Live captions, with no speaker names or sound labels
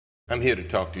I'm here to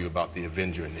talk to you about the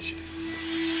Avenger Initiative.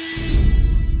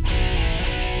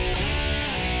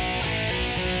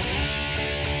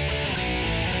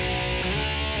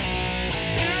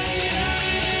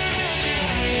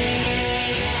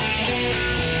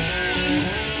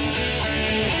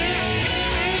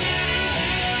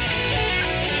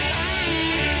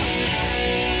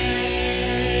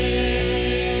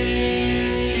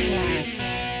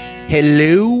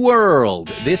 Hello,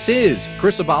 world. This is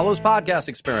Chris Abalo's podcast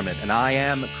experiment, and I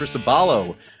am Chris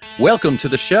Abalo. Welcome to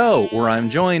the show, where I'm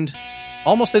joined,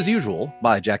 almost as usual,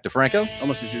 by Jack DeFranco.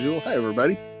 Almost as usual. Hi,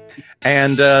 everybody.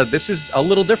 And this is a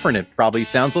little different. It probably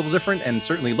sounds a little different, and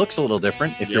certainly looks a little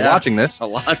different if you're watching this. A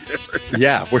lot different.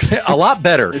 Yeah, we're a lot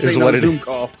better This is ain't what no it Zoom is.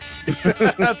 call.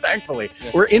 Thankfully,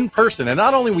 we're in person, and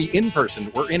not only are we in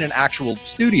person, we're in an actual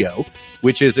studio,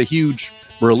 which is a huge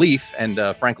relief and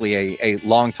frankly a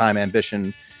long-time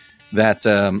ambition that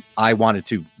I wanted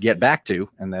to get back to,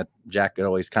 and that Jack had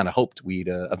always kind of hoped we'd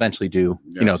eventually do.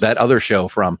 Yes. You know, that other show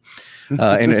from in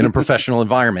a professional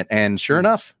environment. And sure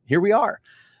enough, here we are.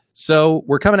 So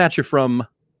we're coming at you from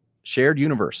Shared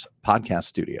Universe Podcast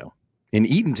Studio in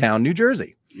Eatontown, New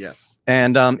Jersey. Yes.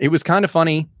 And it was kind of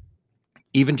funny,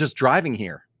 even just driving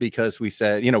here, because we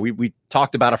said, you know, we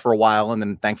talked about it for a while, and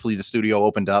then thankfully the studio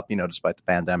opened up, you know, despite the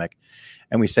pandemic.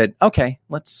 And we said, okay,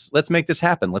 let's make this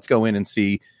happen. Let's go in and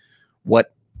see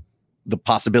what the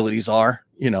possibilities are.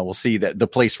 You know, we'll see that the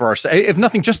place for our, if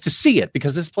nothing, just to see it,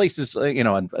 because this place is, you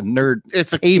know, a nerd.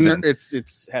 It's a haven.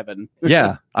 It's heaven.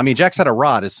 Yeah. I mean, Jack's had a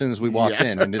rod as soon as we walked Yeah.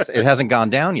 in, and it hasn't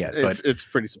gone down yet, but It's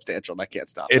pretty substantial, and I can't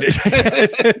stop it it.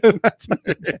 is.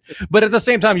 But at the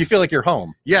same time, you feel like you're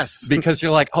home, Yes. because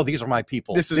you're like, oh, these are my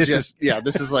people. This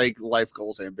is like life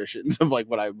goals, ambitions of like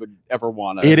what I would ever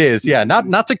want. It is, yeah.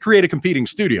 Not to create a competing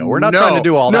studio. We're not No. trying to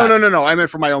do all that. No. I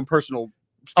meant for my own personal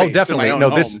space. Oh, definitely. My own No,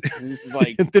 home. this is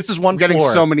like this is one I'm getting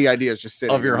floor so many ideas just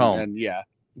sitting of your home. And yeah,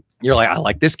 You're like, I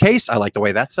like this case. I like the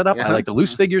way that's set up. I Yeah. like the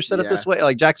loose figures set up Yeah. this way.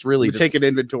 Like Jack's really you just, take an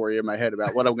inventory in my head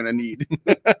about what I'm going to need.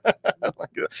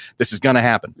 this is going to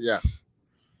happen. Yeah.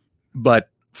 But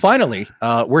finally,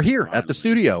 we're here at the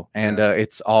studio, and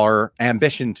it's our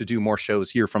ambition to do more shows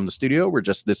here from the studio. We're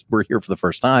here for the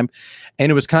first time,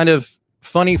 and it was kind of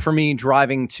funny for me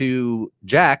driving to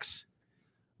Jack's,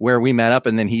 where we met up,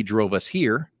 and then he drove us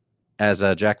here, as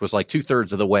Jack was like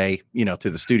 2/3 of the way, you know,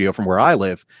 to the studio from where I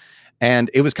live.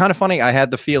 And it was kind of funny. I had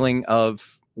the feeling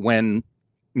of when,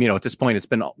 you know, at this point, it's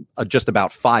been just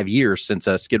about 5 years since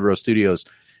Skid Row Studios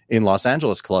in Los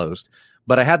Angeles closed.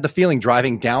 But I had the feeling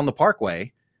driving down the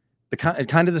Parkway,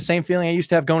 kind of the same feeling I used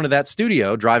to have going to that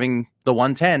studio, driving the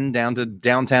 110 down to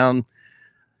downtown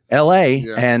LA.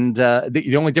 Yeah. And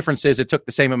the only difference is it took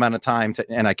the same amount of time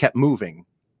and I kept moving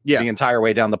the entire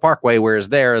way down the Parkway, whereas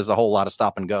there is a whole lot of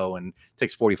stop and go, and it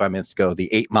takes 45 minutes to go the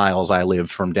 8 miles I lived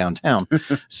from downtown.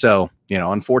 So, you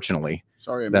know, unfortunately,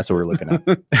 Sorry, that's what we're looking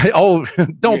at. Oh,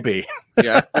 don't be.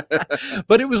 Yeah.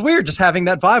 But it was weird just having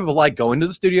that vibe of like going to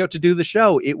the studio to do the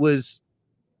show. It was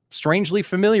strangely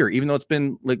familiar, even though it's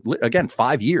been like, again,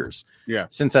 5 years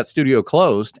since that studio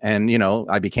closed. And, you know,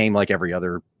 I became like every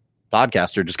other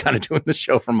podcaster, just kind of doing the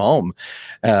show from home.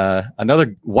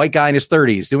 Another white guy in his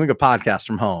 30s doing a podcast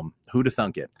from home. Who'd have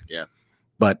thunk it? Yeah.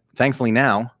 But thankfully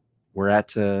now we're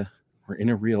in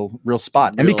a real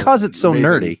spot. And Real because it's so amazing.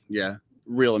 nerdy. Yeah.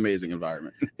 Real amazing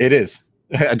environment. It is.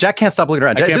 Jack can't stop looking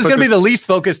around. This is going to be the least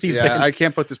focused he's been. I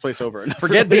can't put this place over.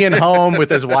 Forget being home with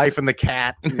his wife and the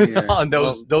cat Yeah. on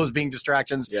those being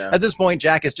distractions. Yeah. At this point,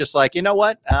 Jack is just like, you know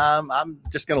what? I'm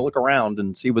just going to look around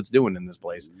and see what's doing in this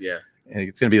place. Yeah. And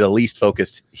it's going to be the least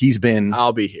focused he's been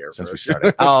I'll be here since we first.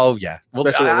 started. Oh yeah. Well,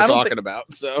 Especially what I we're don't talking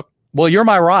about. So well, you're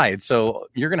my ride, so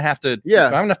you're going to have to. Yeah.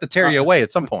 I'm going to have to tear you away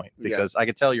at some point, Yeah. because I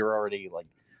could tell you're already like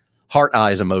heart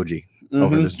eyes emoji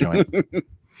over Mhm. this joint.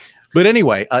 But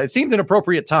anyway, it seemed an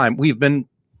appropriate time. We've been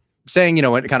saying, you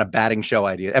know, kind of batting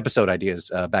episode ideas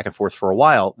back and forth for a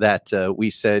while, that we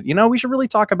said, you know, we should really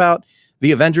talk about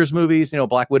the Avengers movies. You know,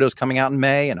 Black Widow's coming out in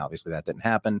May, and obviously that didn't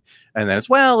happen. And then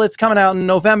it's coming out in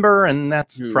November, and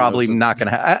that's Who probably knows? not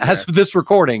going to happen. As of this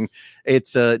recording,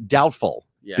 it's doubtful,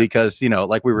 Yeah. because, you know,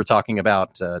 like we were talking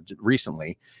about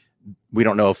recently, we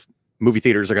don't know if movie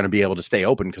theaters are going to be able to stay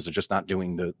open because they're just not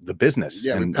doing the business.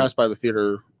 Yeah. We And passed by the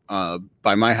theater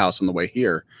by my house on the way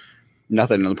here.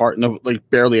 Nothing in the park. No, like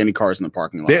barely any cars in the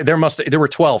parking lot. there were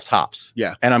 12 tops.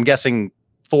 Yeah. And I'm guessing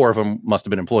 4 of them must have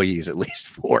been employees, at least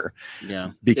 4.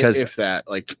 Yeah. Because if that,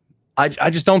 like, I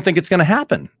just don't think it's going to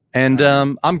happen. And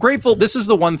I'm grateful. This is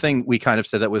the one thing we kind of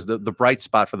said that was the bright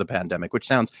spot for the pandemic, which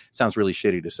sounds really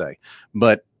shitty to say.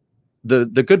 But the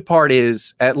good part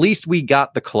is at least we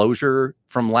got the closure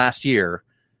from last year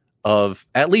of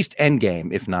at least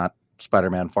Endgame, if not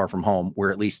Spider-Man Far From Home,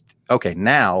 where at least, okay,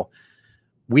 now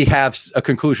we have a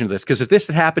conclusion to this. Because if this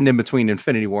had happened in between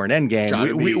Infinity War and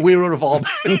Endgame, we would have all,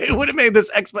 it would have made this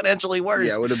exponentially worse.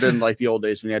 Yeah, it would have been like the old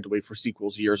days when you had to wait for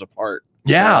sequels years apart.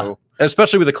 Yeah, so,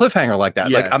 especially with a cliffhanger like that.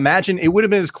 Yeah. Like, imagine it would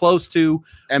have been as close to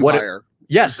Empire.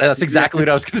 Yes, that's exactly what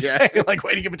I was going to say. Like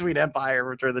waiting in between Empire and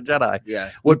Return of the Jedi. Yeah.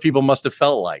 What people must have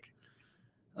felt like.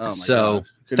 Oh my So God.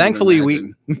 Couldn't thankfully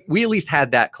even we at least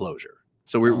had that closure.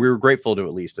 So we were grateful to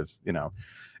at least have,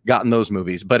 gotten those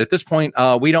movies. But at this point,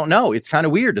 we don't know. It's kind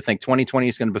of weird to think 2020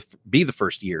 is going to be the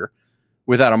first year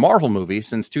without a Marvel movie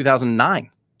since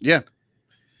 2009. Yeah. I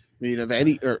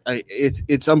mean,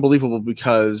 it's unbelievable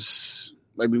because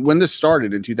when this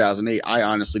started in 2008, I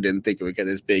honestly didn't think it would get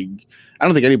this big. I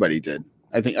don't think anybody did.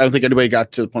 I don't think anybody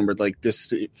got to the point where like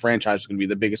this franchise was going to be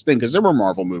the biggest thing, because there were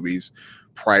Marvel movies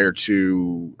prior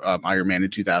to Iron Man in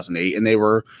 2008, and they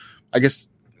were, I guess,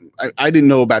 I didn't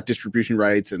know about distribution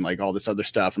rights and like all this other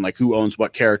stuff and like who owns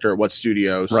what character at what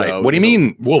studio. Right. So, what do you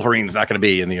mean Wolverine's not going to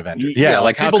be in the Avengers? Yeah,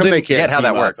 like how people come didn't get how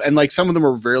that worked. And like some of them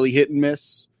were really hit and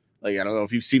miss. Like I don't know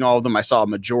if you've seen all of them. I saw a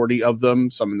majority of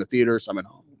them, some in the theater, some at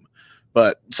home.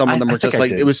 But some of them were just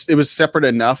like it was separate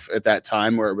enough at that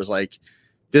time where it was like,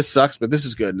 this sucks, but this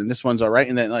is good, and this one's all right.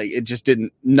 And then like it just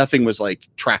nothing was like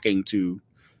tracking to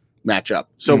match up.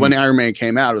 So when Iron Man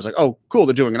came out, it was like, oh, cool,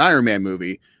 they're doing an Iron Man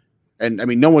movie. And I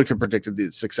mean, no one could predict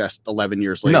the success 11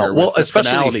 years later. No, well, with the especially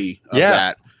finality of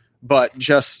that. But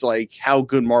just like how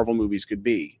good Marvel movies could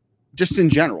be, just in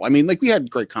general. I mean, like we had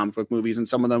great comic book movies, and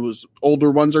some of those older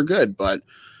ones are good, but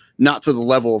not to the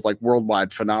level of like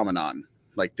worldwide phenomenon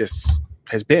like this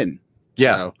has been.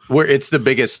 Yeah, so, where it's the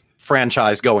biggest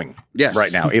franchise going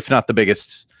right now, if not the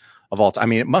biggest of all time. I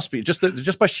mean, it must be just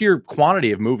by sheer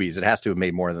quantity of movies, it has to have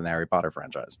made more than the Harry Potter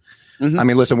franchise. Mm-hmm. I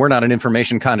mean, listen, we're not an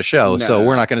information kind of show, so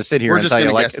we're not going to sit here and tell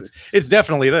you like it's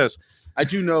definitely this. I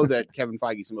do know that Kevin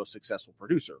Feige is the most successful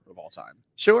producer of all time.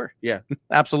 Sure. Yeah,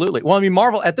 absolutely. Well, I mean,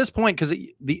 Marvel at this point, because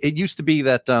it used to be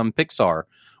that Pixar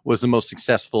was the most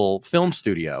successful film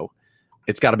studio.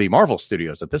 It's got to be Marvel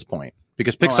Studios at this point,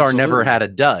 because Pixar never had a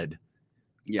dud.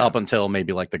 Yeah. Up until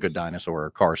maybe like The Good Dinosaur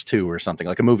or Cars 2 or something,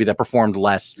 like a movie that performed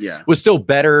less, was still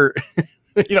better.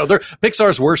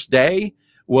 Pixar's worst day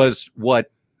was what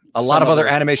a lot of other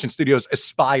animation studios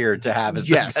aspired to have as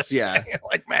the best day.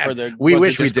 Like, man, we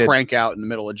wish we did crank out in the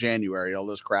middle of January, all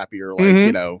those crappier,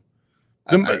 like,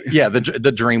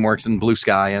 the DreamWorks and Blue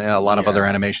Sky and a lot of other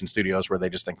animation studios where they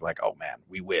just think like, oh man,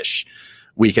 we wish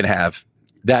we could have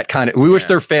that kind of, we wish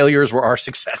their failures were our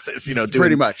successes,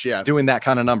 pretty much, doing that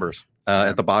kind of numbers.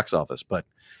 At the box office. But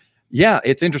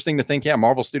it's interesting to think,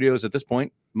 Marvel Studios at this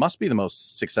point must be the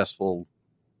most successful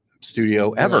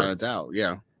studio ever. Without a doubt,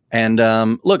 yeah. And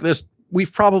look,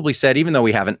 we've probably said, even though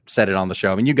we haven't said it on the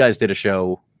show, I mean, you guys did a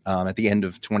show at the end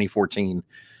of 2014,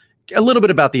 a little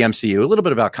bit about the MCU, a little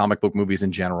bit about comic book movies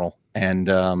in general. And,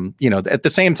 at the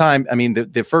same time, I mean,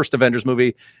 the first Avengers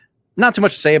movie, not too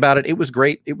much to say about it. It was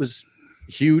great. It was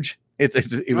huge. It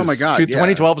was, oh my God,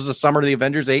 2012 was the summer of the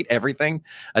Avengers, ate everything.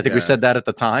 I think we said that at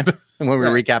the time when we were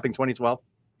recapping 2012.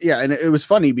 Yeah, and it was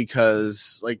funny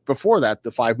because like before that,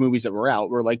 the 5 movies that were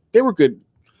out were like, they were good.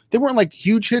 They weren't like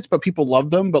huge hits, but people loved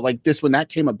them. But like this, when that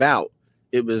came about,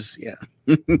 it was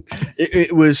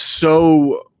it was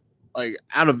so like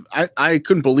I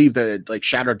couldn't believe that it like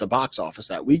shattered the box office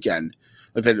that weekend.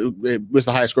 Like that it was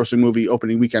the highest grossing movie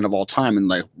opening weekend of all time, and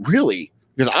like really.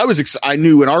 Because I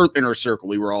knew in our inner circle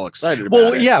we were all excited about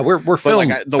it. Well, yeah, we're film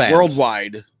like, the fans.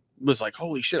 Worldwide was like,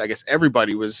 holy shit! I guess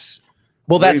everybody was.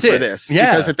 Well, that's it. For this,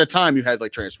 because at the time you had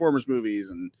like Transformers movies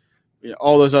and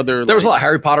all those other. There was a lot.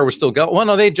 Harry Potter was still going. Well,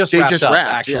 no, they just wrapped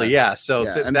actually. Yeah. So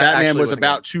and Batman was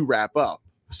about to wrap up.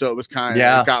 So it was kind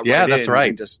of got right that's right.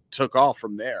 And just took off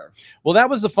from there. Well, that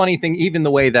was the funny thing. Even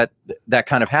the way that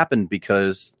kind of happened,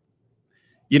 because.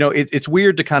 It's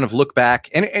weird to kind of look back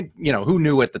and who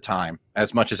knew at the time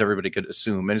as much as everybody could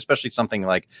assume, and especially something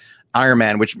like Iron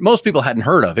Man, which most people hadn't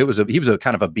heard of. He was a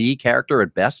kind of a B character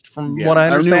at best, from what I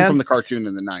understand. I knew him from the cartoon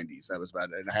in the 90s. That was about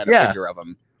it. And I had a figure of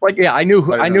him. Like, I knew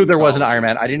there was an Iron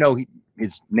Man. I didn't know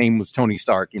his name was Tony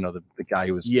Stark. The guy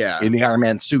who was in the Iron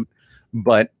Man suit.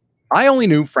 But I only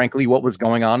knew, frankly, what was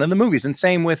going on in the movies. And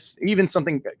same with even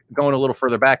something going a little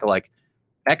further back, like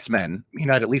X-Men.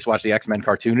 I'd at least watch the X-Men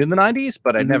cartoon in the 90s,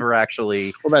 but I'd never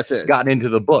actually that's it. Gotten into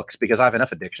the books, because I have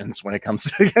enough addictions when it comes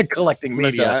to collecting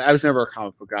media. I was never a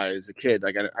comic book guy as a kid.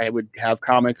 Like I would have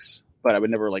comics, but I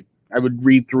would never I would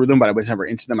read through them, but I was never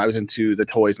into them. I was into the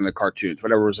toys and the cartoons,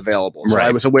 whatever was available. So I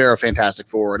was aware of Fantastic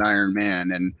Four and Iron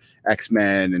Man and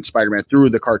X-Men and Spider-Man through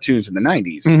the cartoons in the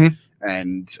 90s. Mm-hmm.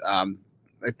 And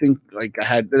I think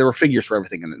there were figures for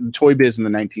everything. And the toy biz in the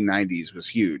 1990s was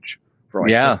huge for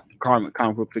just comic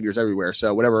book figures everywhere.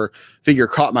 So whatever figure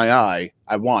caught my eye,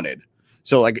 I wanted.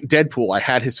 So like Deadpool, I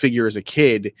had his figure as a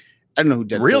kid. I don't know who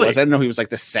Deadpool was. I didn't know he was like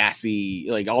the sassy,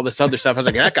 like all this other stuff. I was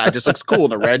like, that guy just looks cool in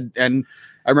the red. And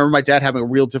I remember my dad having a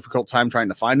real difficult time trying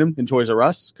to find him in Toys R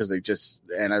Us because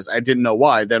I didn't know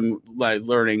why. Then like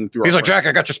learning through. He's like, Jack,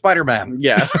 I got your Spider-Man.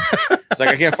 Yeah. It's like,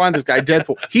 I can't find this guy,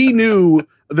 Deadpool. He knew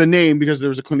the name because there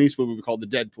was a Clint Eastwood movie called The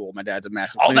Deadpool. My dad's a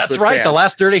massive Clint that's Eastwood right. fan. The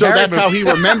last Dirty So Harry that's movie. how he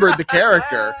remembered the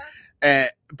character.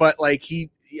 But like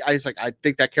I was like, I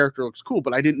think that character looks cool,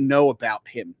 but I didn't know about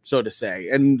him, so to say.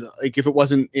 And like, if it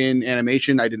wasn't in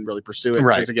animation, I didn't really pursue it.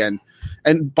 Right. Because again,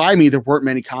 and by me, there weren't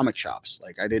many comic shops.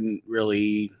 Like I didn't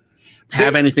really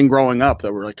have anything growing up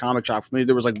that were like comic shops. Maybe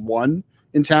there was like one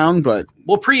in town, but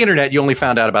pre-internet, you only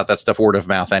found out about that stuff word of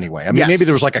mouth anyway. I mean, maybe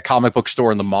there was like a comic book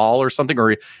store in the mall or something,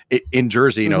 or in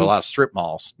Jersey, a lot of strip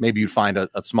malls. Maybe you'd find a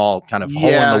small kind of hole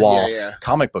in the wall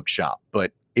comic book shop,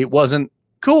 but it wasn't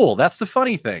cool. That's the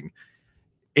funny thing.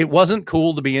 It wasn't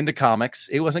cool to be into comics.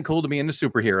 It wasn't cool to be into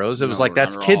superheroes. It was like,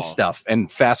 that's kid stuff.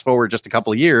 And fast forward just a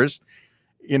couple of years,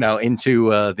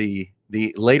 into the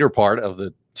later part of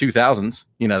the 2000s,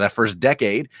 that first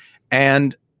decade,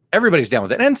 and everybody's down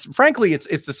with it. And frankly,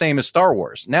 it's the same as Star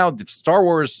Wars. Now, Star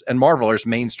Wars and Marvel are as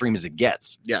mainstream as it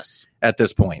gets. Yes. At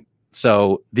this point.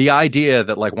 So the idea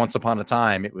that like once upon a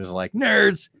time, it was like,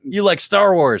 nerds, you like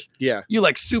Star Wars. Yeah. You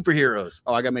like superheroes.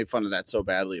 Oh, I got made fun of that so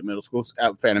badly in middle school.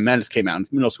 Phantom Menace came out in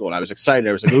middle school and I was excited.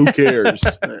 I was like, who cares?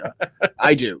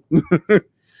 I do.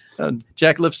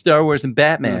 Jack loves Star Wars and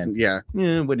Batman. Yeah.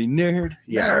 What a nerd.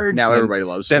 Yeah. Nerd. Now everybody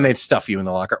loves Then they'd stuff you in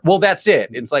the locker. Well, that's it.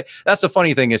 It's like, that's the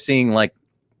funny thing is seeing like,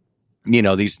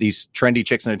 these trendy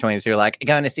chicks in their 20s who are like,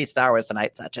 going to see Star Wars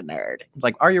tonight, such a nerd. It's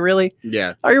like, are you really?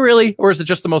 Yeah. Are you really? Or is it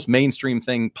just the most mainstream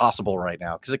thing possible right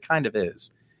now? Because it kind of is,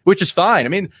 which is fine. I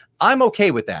mean, I'm okay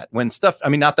with that. When stuff, I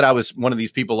mean, not that I was one of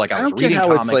these people like I was reading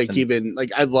comics. It's like even like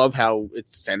I love how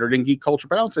it's centered in geek culture,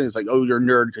 but I don't say it's like, oh, you're a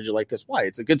nerd because you like this. Why?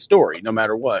 It's a good story, no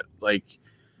matter what. Like,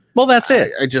 well, that's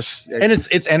it. And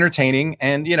it's entertaining,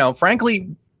 and frankly,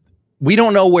 we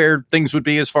don't know where things would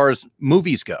be as far as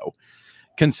movies go.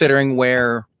 Considering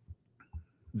where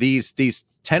these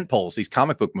tent poles, these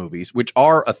comic book movies, which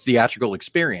are a theatrical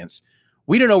experience,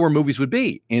 we don't know where movies would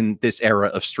be in this era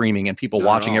of streaming and people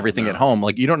watching everything at home.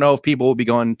 Like, you don't know if people will be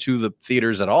going to the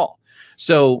theaters at all.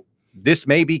 So this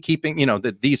may be keeping,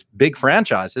 these big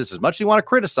franchises, as much as you want to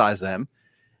criticize them,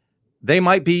 they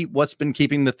might be what's been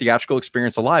keeping the theatrical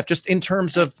experience alive, just in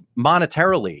terms of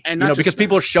monetarily, and because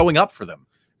people are showing up for them.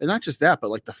 And not just that,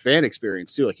 but like the fan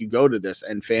experience too. Like you go to this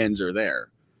and fans are there.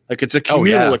 Like it's a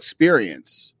communal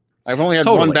experience. I've only had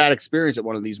one bad experience at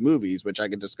one of these movies, which I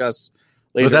can discuss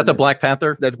later. Was that the Black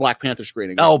Panther? That's Black Panther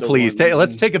screening. Oh, please.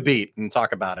 Let's take a beat and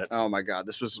talk about it. Oh my God.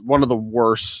 This was one of the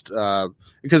worst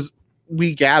because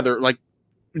we gather like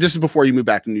this is before you moved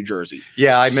back to New Jersey.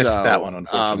 Yeah, I missed that one,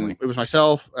 unfortunately. It was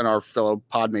myself and our fellow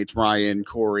podmates, Ryan,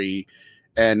 Corey,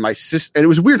 and my sister. And it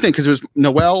was a weird thing because it was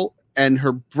Noelle and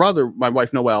her brother, my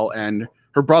wife Noelle, and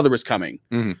her brother was coming.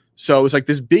 Mm-hmm. So it was like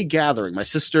this big gathering. My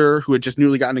sister, who had just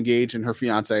newly gotten engaged, and her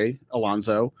fiance,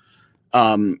 Alonzo,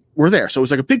 were there. So it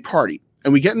was like a big party.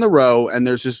 And we get in the row, and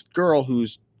there's this girl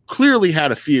who's clearly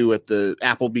had a few at the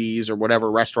Applebee's or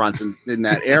whatever restaurants in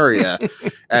that area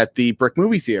at the Brick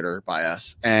Movie Theater by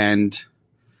us. And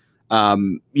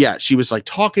she was like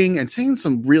talking and saying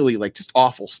some really like just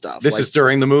awful stuff. This is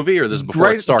during the movie, or this is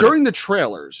before it started? During the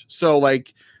trailers. So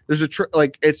like there's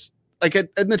it's like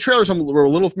in the trailers we're a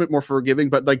little bit more forgiving,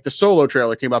 but like the Solo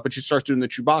trailer came up and she starts doing the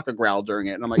Chewbacca growl during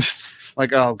it, and I'm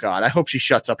like oh God, I hope she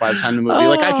shuts up by the time the movie.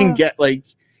 Like I can get like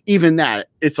even that.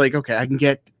 It's like, okay, I can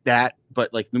get that,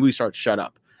 but like the movie starts, shut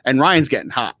up. And Ryan's getting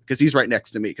hot because he's right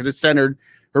next to me because it's centered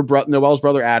her Noelle's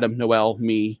brother Adam, Noelle,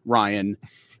 me, Ryan,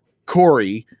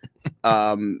 Corey,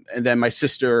 and then my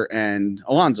sister and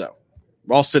Alonzo.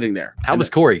 We're all sitting there. How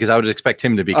was Corey? Because I would expect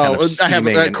him to be kind of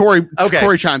scheming.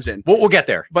 Corey chimes in. We'll get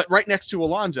there. But right next to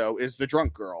Alonzo is the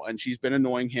drunk girl, and she's been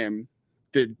annoying him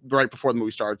right before the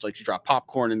movie starts. Like she dropped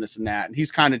popcorn and this and that, and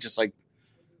he's kind of just like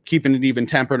keeping it even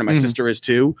tempered, and my sister is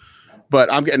too.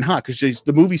 But I'm getting hot because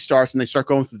the movie starts and they start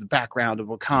going through the background of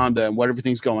Wakanda and what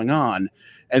everything's going on,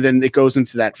 and then it goes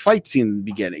into that fight scene in the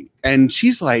beginning, and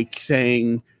she's like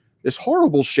saying this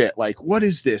horrible shit, like what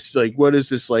is this? Like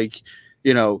like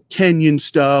Kenyan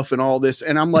stuff and all this.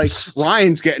 And I'm like,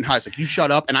 Ryan's getting high. It's like, you shut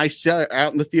up. And I said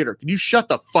out in the theater, can you shut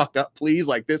the fuck up, please?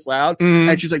 Like this loud.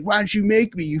 And she's like, why don't you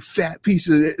make me, you fat piece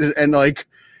of it? And like,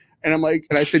 And I'm like,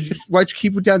 and I said, why'd you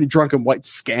keep it down, you drunken white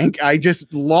skank? I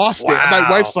just lost it. And my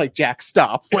wife's like, Jack,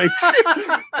 stop. Like,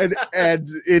 and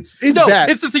it's bad.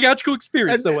 It's a theatrical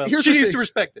experience, though. She needs to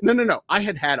respect it. No. I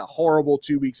had a horrible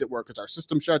 2 weeks at work because our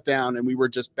system shut down and we were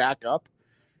just back up.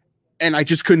 And I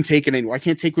just couldn't take it anymore. I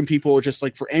can't take when people are just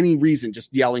like, for any reason,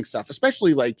 just yelling stuff,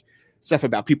 especially like stuff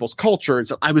about people's culture and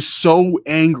stuff. I was so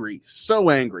angry.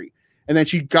 And then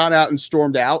she got out and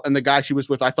stormed out. And the guy she was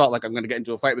with, I thought like, I'm going to get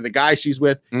into a fight with the guy she's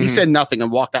with. He said nothing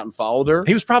and walked out and followed her.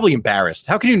 He was probably embarrassed.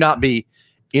 How can you not be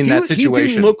in that situation? He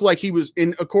didn't look like he was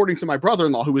according to my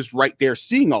brother-in-law, who was right there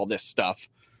seeing all this stuff,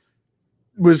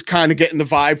 was kind of getting the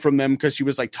vibe from them because she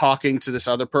was like talking to this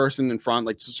other person in front,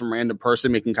 like some random person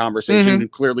making conversation who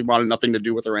clearly wanted nothing to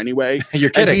do with her anyway. You're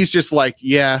kidding. And he's just like,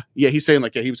 yeah. He's saying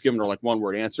like, yeah, he was giving her like one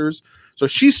word answers. So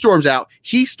she storms out.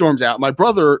 He storms out. My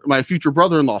future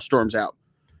brother-in-law storms out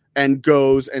and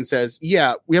goes and says,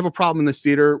 yeah, we have a problem in this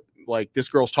theater. Like this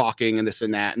girl's talking and this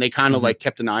and that. And they kind of like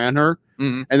kept an eye on her.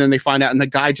 And then they find out and the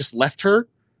guy just left her.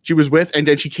 She was with, and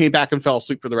then she came back and fell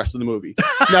asleep for the rest of the movie.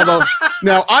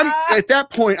 Now I'm at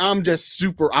that point, I'm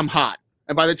hot.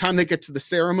 And by the time they get to the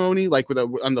ceremony, like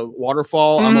on the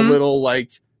waterfall, I'm a little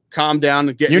like calm down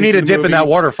and get. You need a dip in that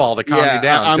waterfall to calm you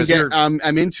down.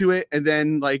 I'm into it, and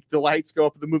then like the lights go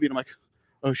up in the movie, and I'm like,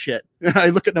 oh shit. And I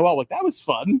look at Noelle like that was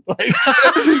fun. Like,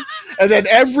 and then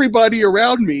everybody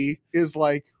around me is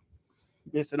like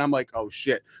this, and I'm like, oh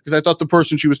shit, because I thought the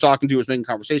person she was talking to was making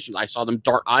conversation. I saw them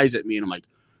dart eyes at me, and I'm like,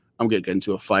 I'm going to get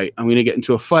into a fight. I'm going to get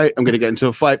into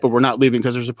a fight, but we're not leaving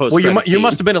because there's a post. Well, you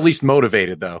must have been at least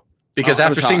motivated though, because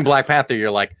after seeing Black Panther,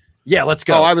 you're like, yeah, let's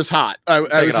go. Oh, I was hot.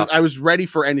 I was ready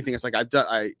for anything. It's like,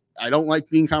 I don't like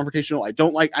being confrontational. I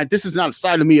don't like, this is not a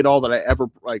side of me at all that I ever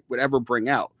like would ever bring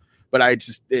out, but I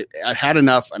had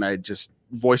enough and I just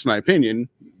voiced my opinion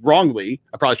wrongly.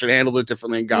 I probably should have handled it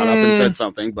differently and got up and said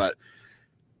something, but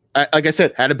like I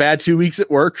said, had a bad 2 weeks at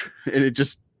work and it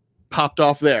just popped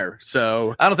off there.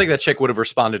 So I don't think that chick would have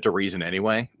responded to reason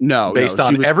anyway. No, based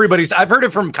on everybody's. I've heard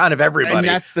it from kind of everybody.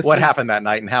 That's what happened that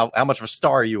night and how much of a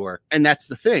star you were. And that's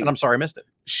the thing. And I'm sorry I missed it.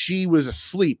 She was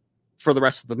asleep for the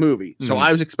rest of the movie. So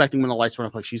I was expecting when the lights went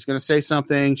up, like she's going to say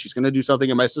something, she's going to do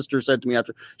something. And my sister said to me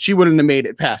after, she wouldn't have made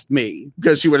it past me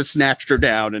because she would have snatched her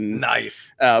down. And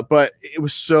nice. But it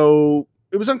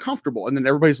was uncomfortable. And then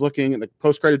everybody's looking and the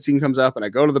post-credit scene comes up and I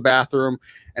go to the bathroom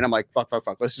and I'm like, fuck.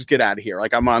 Let's just get out of here.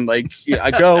 Like I'm on like,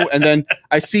 I go and then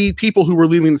I see people who were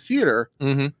leaving the theater.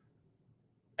 And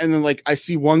then like, I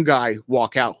see one guy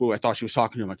walk out who I thought she was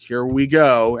talking to. I'm like, here we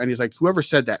go. And he's like, whoever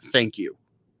said that, thank you.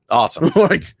 Awesome.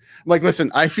 like,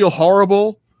 listen, I feel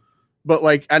horrible, but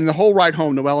like, and the whole ride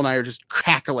home, Noelle and I are just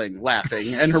cackling, laughing.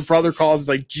 And her brother calls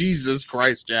like, Jesus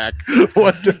Christ, Jack.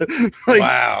 What?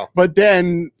 Wow. But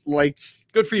then like,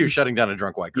 good for you shutting down a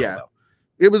drunk white girl. Yeah, though.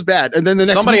 It was bad. And then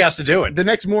somebody has to do it. The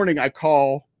next morning I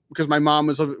call because my mom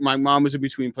was in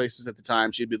between places at the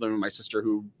time. She'd be living with my sister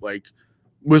who like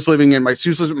was living in my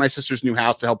sister's new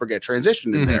house to help her get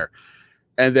transitioned in there.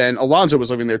 And then Alonzo was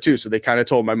living there too. So they kind of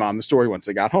told my mom the story once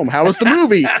they got home. How was the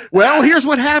movie? Well, here's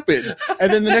what happened.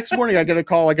 And then the next morning I get a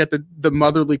call. I get the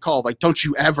motherly call. Like, don't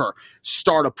you ever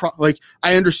start like,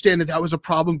 I understand that was a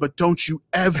problem, but don't you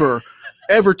ever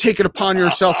take it upon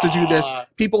yourself to do this.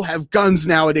 People have guns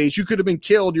nowadays. You could have been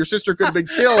killed. Your sister could have been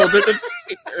killed.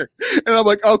 And I'm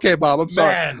like, okay, Bob, I'm sorry.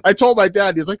 Man. I told my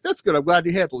dad, he's like, that's good. I'm glad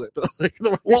you handled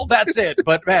it. Well, that's it.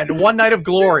 But man, one night of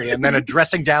glory and then a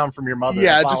dressing down from your mother.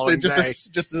 Yeah,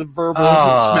 just a verbal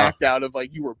smackdown of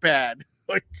like, you were bad.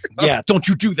 Like, yeah, don't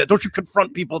you do that. Don't you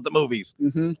confront people at the movies.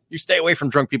 You stay away from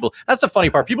drunk people. That's the funny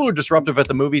part. People who are disruptive at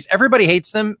the movies, everybody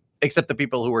hates them except the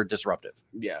people who are disruptive.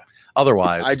 Yeah.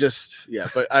 Otherwise,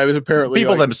 but I was apparently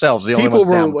people like, themselves. The only ones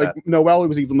were down like, Noelle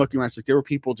was even looking around. Like there were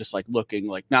people just like looking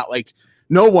like not like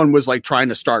no one was like trying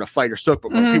to start a fight or stuff,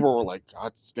 but people were like,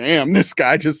 God damn, this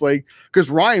guy just like because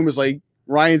Ryan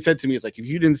said to me, "It's like if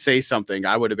you didn't say something,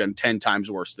 I would have been 10 times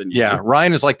worse than you." Yeah,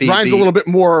 Ryan is like Ryan's a little bit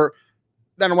more.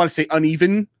 I don't want to say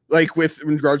uneven, like with in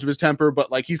regards to his temper,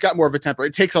 but like he's got more of a temper.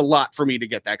 It takes a lot for me to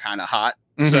get that kind of hot.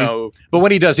 So, but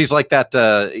when he does, he's like that.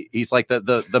 He's like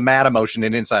the mad emotion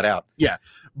in Inside Out. Yeah,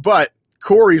 but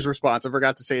Corey's response, I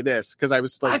forgot to say this because I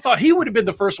was like, I thought he would have been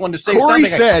the first one to say Corey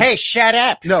something. Said, like, hey, shut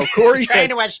up. No, Corey trying said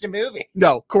to watch the movie.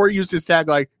 No, Corey used his tag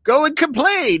like, go and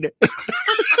complain.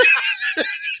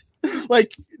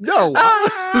 Like, no.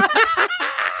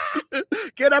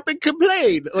 Get up and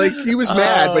complain. Like he was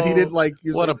mad, but he didn't like.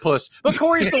 What a puss! But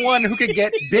Corey's the one who could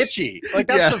get bitchy. Like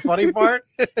that's the funny part.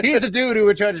 He's a dude who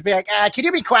would try to be like, "Can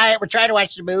you be quiet? We're trying to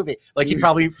watch the movie." Like he'd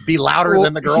probably be louder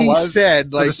than the girl was. He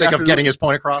said, like, for the sake of getting his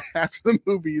point across. After the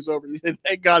movie was over, he said,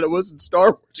 "Thank God it wasn't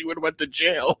Star Wars. He would have went to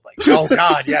jail." Like, oh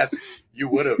God, yes. You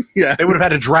would have. Yeah. They would have had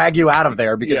to drag you out of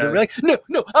there because Yeah. they're like,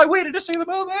 no, I waited to see the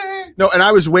movie. No, and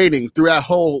I was waiting through that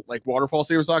whole like waterfall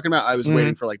scene I was talking about. I was Mhm.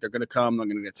 waiting for like they're gonna come. I'm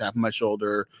gonna get tap on my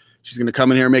shoulder. She's gonna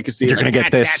come in here and make a scene. You're like, gonna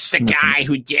get this. That's the guy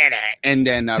who did it. And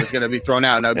then I was gonna be thrown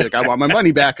out, and I'd be like, I want my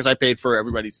money back because I paid for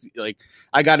everybody's. Like,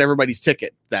 I got everybody's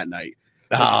ticket that night.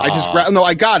 I just grabbed. No,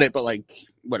 I got it, but like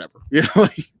whatever. You know,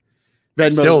 like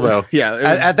Venmo. Still, though. Yeah. it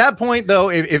was- At that point, though,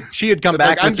 if she had come it's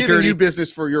back, like, I'm with giving security, you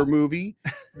business for your movie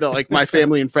that like my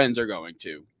family and friends are going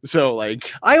to. So like,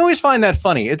 I always find that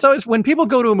funny. It's always when people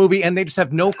go to a movie and they just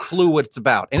have no clue what it's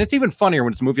about, and it's even funnier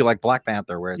when it's a movie like Black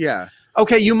Panther, where it's yeah,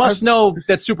 okay, you must know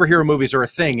that superhero movies are a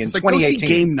thing in it's like go see 2018.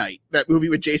 Game Night, that movie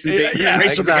with Jason Bateman, Yeah, and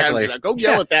Rachel exactly. McAdams. Go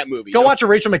yell Yeah. at that movie. Go watch a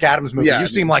Rachel McAdams movie. Yeah. You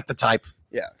seem like the type.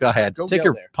 Yeah. Go ahead. Go Take yell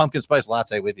your there. pumpkin spice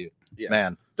latte with you. Yeah.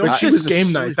 Man. Don't But she miss was Game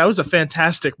asleep. Night. That was a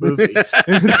fantastic movie.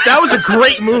 That was a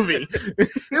great movie.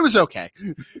 It was okay.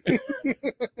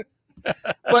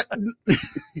 But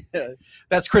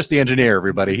That's Chris the engineer,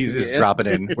 everybody. He's just Yeah. dropping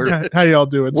in. How y'all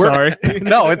doing? We're- Sorry.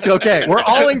 No, it's okay. We're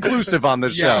all inclusive on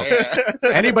this show. yeah.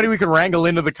 Anybody we can wrangle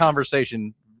into the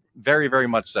conversation, very, very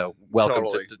much so. Welcome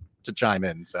Totally. to chime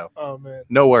in. So Oh man.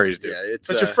 no worries, dude. Yeah, it's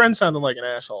But your friend sounded like an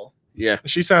asshole. yeah.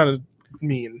 She sounded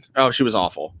mean. Oh, she was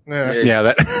awful. Yeah. Yeah,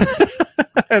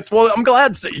 that. Well, I'm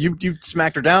glad you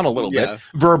smacked her down a little Yeah. bit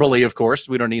verbally. Of course,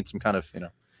 we don't need some kind of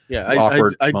Yeah,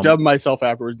 Awkward I moment. dubbed myself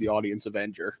afterwards the audience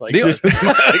Avenger. Like, The- this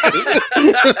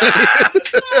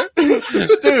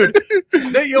is dude.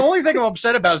 The only thing I'm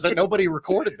upset about is that nobody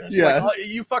recorded this. Yeah. Like,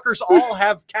 you fuckers all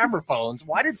have camera phones.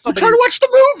 Why did I'm somebody? trying to watch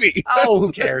the movie. Oh,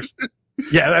 who cares?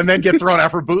 Yeah, and then get thrown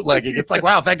out for bootlegging. It's like,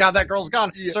 wow, thank God that girl's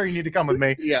gone. Yeah. Sir, you need to come with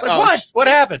me. Yeah. Like, oh, what? What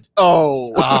happened?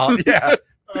 Oh. Yeah.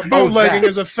 Bootlegging that.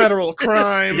 is a federal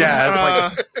crime. Yeah,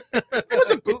 It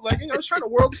wasn't bootlegging. I was trying to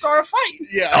world star a fight.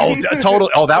 yeah. Oh, total.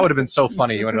 Oh, that would have been so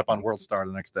funny. You ended up on World Star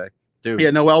the next day, dude. Yeah,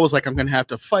 Noelle was like, I'm gonna have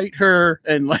to fight her,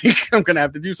 and like I'm gonna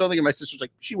have to do something. And my sister's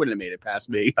like, she wouldn't have made it past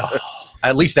me. So, Oh,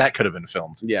 at least that could have been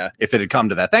filmed yeah. if it had come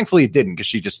to that. Thankfully, it didn't because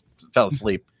she just fell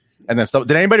asleep. And then, so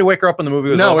did anybody wake her up when the movie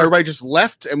was No, over? everybody just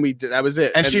left, and that was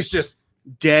it. And she's just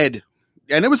dead.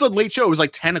 And it was a late show. It was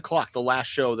like 10 o'clock, the last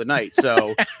show of the night.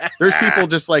 So there's people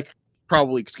just like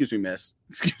probably, excuse me, miss.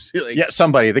 Excuse me. Like, yeah,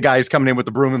 somebody. The guy who's coming in with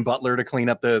the broom and butler to clean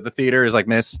up the theater is like,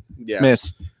 miss, yeah.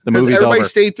 miss. The 'Cause movie's everybody over.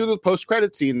 stayed through the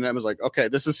post-credit scene, and I was like, okay,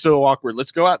 this is so awkward.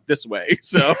 Let's go out this way.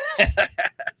 So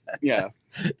yeah.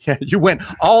 Yeah, you went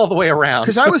all the way around.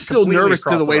 Because I was still Completely nervous to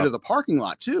across the way road. to the parking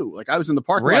lot too. Like I was in the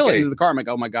parking lot Really? getting into the car. I'm like,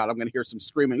 oh my god, I'm gonna hear some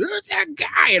screaming. It's that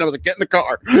guy, and I was like, get in the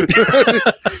car.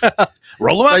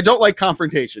 Roll him up. I don't like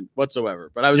confrontation whatsoever.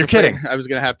 But I was You're afraid kidding. I was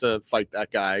gonna have to fight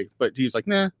that guy. But he was like,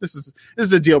 nah, this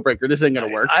is a deal breaker. This ain't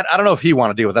gonna work. I don't know if he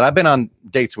want to deal with it. I've been on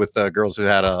dates with girls who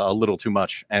had a little too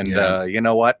much, and Yeah. you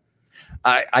know what?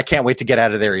 I can't wait to get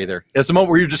out of there either. It's the moment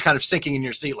where you're just kind of sinking in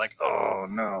your seat, like, oh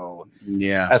no.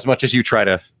 Yeah. As much as you try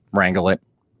to wrangle it.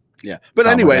 Yeah. But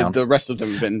Calm anyway, down. the rest of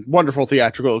them have been wonderful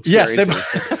theatrical Yes,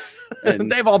 experiences.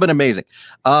 And- they've all been amazing.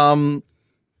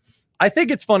 I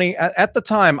think it's funny. At the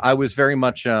time, I was very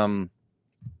much not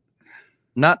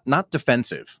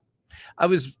defensive. I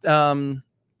was I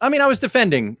was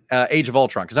defending Age of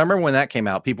Ultron because I remember when that came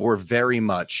out, people were very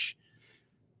much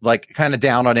like kind of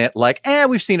down on it, like,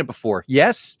 we've seen it before.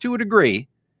 Yes, to a degree,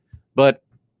 but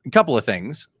a couple of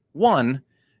things. One,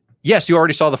 yes, you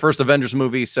already saw the first Avengers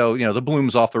movie, so the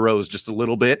bloom's off the rose just a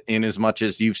little bit, in as much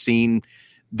as you've seen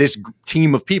this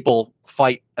team of people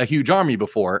fight a huge army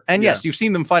before. And yes, you've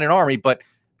seen them fight an army, but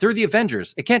they're the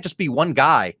Avengers. It can't just be one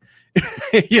guy,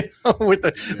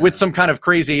 with some kind of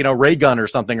crazy, ray gun or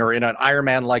something, or in an Iron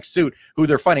Man like suit who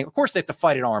they're fighting. Of course, they have to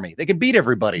fight an army. They can beat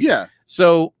everybody. yeah.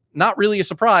 So not really a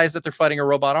surprise that they're fighting a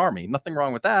robot army. Nothing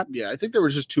wrong with that. Yeah, I think there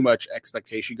was just too much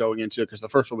expectation going into it because the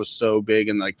first one was so big,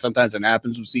 and like sometimes it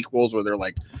happens with sequels where they're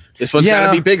like, "This one's got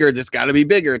to be bigger. This got to be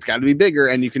bigger. It's got to be bigger,"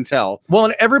 and you can tell. Well,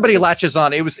 and everybody latches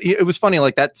on. It was funny.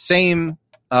 Like that same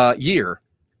year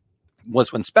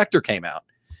was when Spectre came out,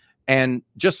 and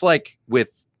just like with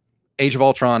Age of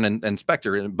Ultron and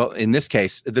Spectre, in this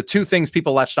case, the two things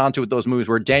people latched onto with those movies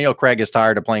were Daniel Craig is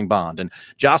tired of playing Bond, and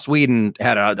Joss Whedon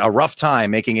had a rough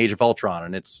time making Age of Ultron,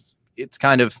 and it's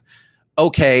kind of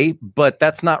okay, but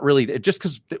that's not really just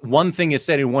because one thing is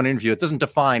said in one interview, it doesn't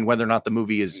define whether or not the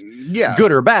movie is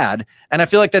good or bad. And I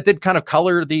feel like that did kind of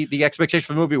color the expectation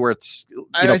for the movie, where it's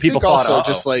And I people think thought also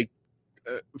just like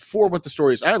for what the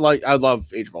story is, I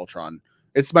love Age of Ultron.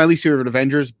 It's my least favorite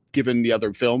Avengers given the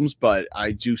other films, but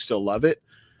I do still love it.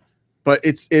 but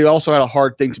it also had a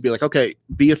hard thing to be like, okay,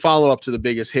 be a follow-up to the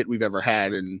biggest hit we've ever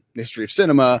had in the history of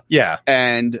cinema, Yeah.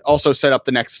 and also set up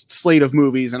the next slate of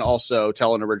movies, and also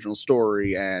tell an original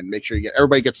story, and make sure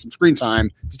everybody gets some screen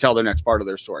time to tell their next part of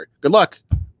their story. Good luck.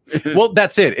 Well,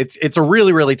 that's it. It's a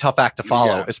really, really tough act to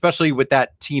follow, Yeah. especially with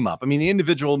that team up. I mean, the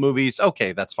individual movies,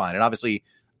 okay, that's fine. And obviously,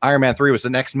 Iron Man 3 was the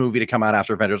next movie to come out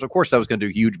after Avengers. Of course, that was going to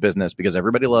do huge business because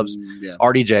everybody loves Yeah.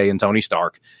 RDJ and Tony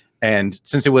Stark. And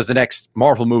since it was the next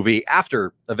Marvel movie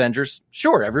after Avengers,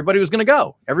 sure, everybody was going to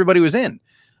go. Everybody was in.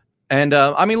 And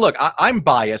I mean, look, I'm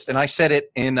biased, and I said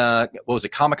it in what was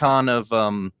it, Comic-Con of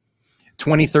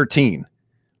 2013.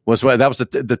 That was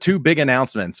the two big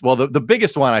announcements. Well, the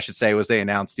biggest one, I should say, was they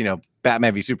announced,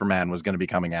 Batman v Superman was going to be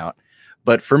coming out.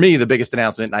 But for me, the biggest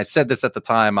announcement, and I said this at the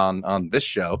time on this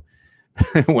show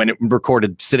when it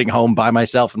recorded sitting home by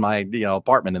myself in my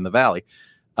apartment in the Valley,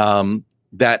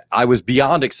 that I was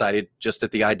beyond excited just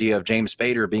at the idea of James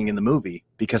Spader being in the movie,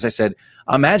 because I said,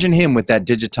 imagine him with that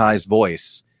digitized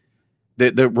voice,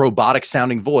 the robotic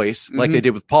sounding voice, like they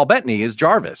did with Paul Bettany as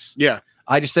Jarvis. Yeah.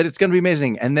 I just said it's going to be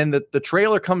amazing. And then the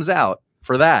trailer comes out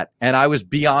for that, and I was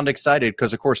beyond excited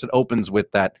because, of course, it opens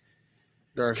with that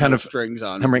There are kind no of strings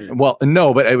on. well,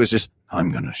 no, but it was just, I'm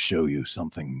going to show you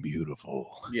something beautiful.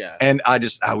 Yeah. And I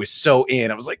was so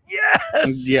in. I was like,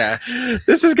 yes, Yeah.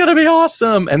 this is going to be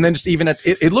awesome. And then just even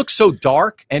it looks so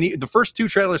dark. And the first two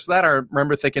trailers for that, I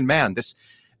remember thinking, man, this.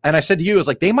 And I said to you, I was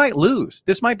like, they might lose.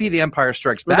 This might be the Empire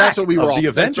Strikes Back. But that's what we were all. The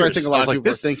That's Avengers. what I think a lot of was people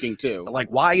were this, thinking too. like,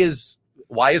 why is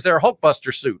there a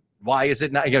Hulkbuster suit? Why is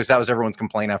it not? Because that was everyone's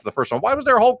complaint after the first one. Why was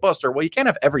there a Hulkbuster? Well, you can't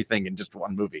have everything in just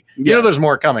one movie. Yeah. There's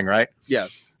more coming, right? Yeah.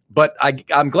 But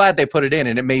I'm glad they put it in,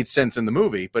 and it made sense in the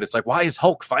movie. But it's like, why is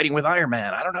Hulk fighting with Iron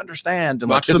Man? I don't understand. And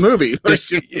Watch like the movie. this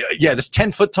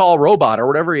 10-foot tall robot or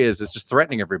whatever he is just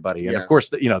threatening everybody. And of course,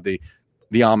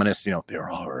 the ominous, there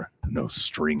are no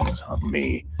strings on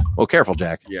me. Well, careful,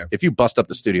 Jack. Yeah. If you bust up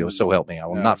the studio, so help me, I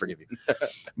will not forgive you.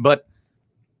 But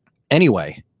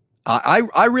anyway,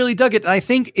 I really dug it, and I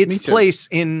think its place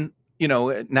in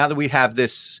now that we have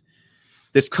this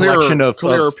collection of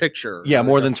clearer picture.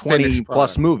 more than 20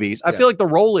 plus movies. I feel like the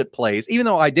role it plays, even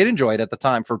though I did enjoy it at the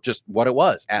time for just what it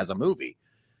was as a movie,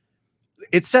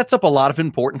 it sets up a lot of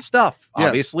important stuff. Yeah.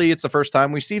 Obviously, it's the first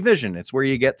time we see Vision. It's where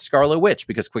you get Scarlet Witch,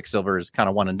 because Quicksilver is kind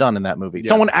of one and done in that movie. Yeah.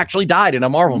 Someone actually died in a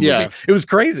Marvel movie. Yeah. It was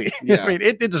crazy. Yeah. I mean,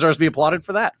 it deserves to be applauded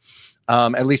for that.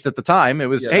 At least at the time, it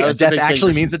was, Yeah, hey, that a was the death big thing.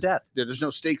 actually means a death. Yeah, there's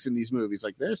no stakes in these movies.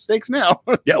 Like, there's stakes now.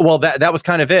 Yeah, well, that was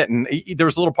kind of it. And there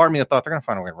was a little part of me that thought they're going to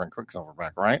find a way to bring Quicksilver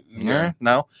back, right? Yeah.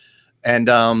 No. And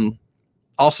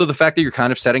also the fact that you're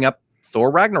kind of setting up Thor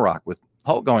Ragnarok with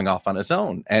Hulk going off on his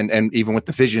own, and even with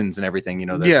the visions and everything,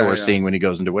 that Thor's seeing when he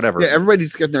goes into whatever. Yeah,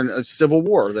 everybody's getting their Civil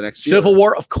War the next year. Civil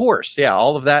War, of course. Yeah,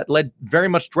 all of that led very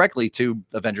much directly to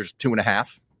Avengers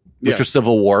 2.5, which was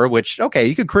Civil War, which, okay,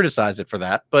 you could criticize it for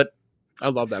that, but I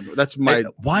love that movie. That's my...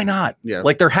 why not? Yeah.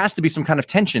 Like, there has to be some kind of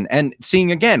tension. And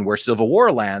seeing, again, where Civil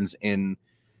War lands in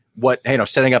what,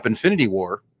 setting up Infinity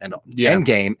War and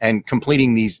Endgame and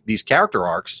completing these character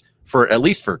arcs at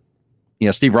least for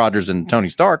Steve Rogers and Tony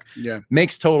Stark,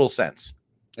 makes total sense.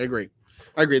 I agree.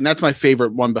 And that's my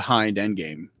favorite one behind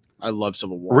Endgame. I love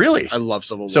Civil War. Really? I love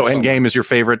Civil War. So Endgame is your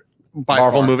favorite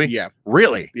Marvel movie? Yeah.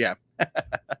 Really? Yeah.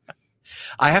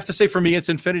 I have to say, for me, it's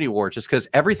Infinity War, just because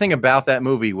everything about that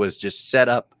movie was just set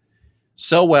up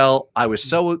so well. I was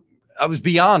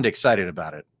beyond excited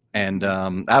about it. And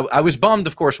I was bummed,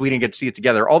 of course, we didn't get to see it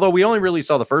together. Although we only really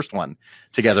saw the first one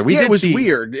together. It was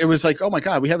weird. It was like, oh my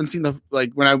God, we haven't seen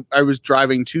when I was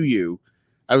driving to you,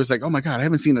 I was like, oh my God, I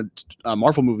haven't seen a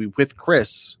Marvel movie with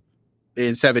Chris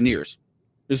in 7 years.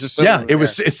 It's just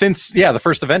it's since the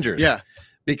first Avengers. Yeah.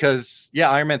 Because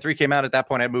Iron Man 3 came out at that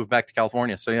point. I moved back to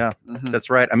California. So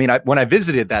that's right. I mean, when I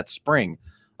visited that spring,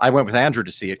 I went with Andrew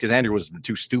to see it because Andrew was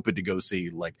too stupid to go see.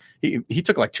 Like he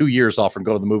took like 2 years off and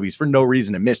go to the movies for no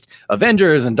reason and missed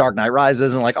Avengers and Dark Knight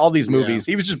Rises and like all these movies.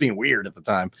 He was just being weird at the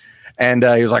time. And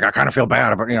he was like, I kind of feel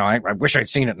bad, but I wish I'd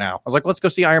seen it now. I was like, let's go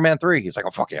see Iron Man 3. He's like, oh,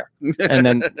 fuck yeah. And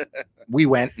then we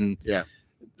went and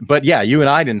But you and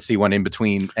I didn't see one in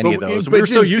between any of those. We were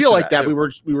so used to that.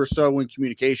 We were so in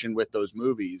communication with those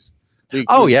movies. We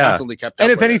constantly kept up.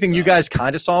 And if anything, you guys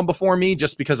kind of saw them before me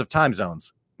just because of time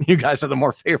zones. You guys are the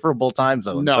more favorable time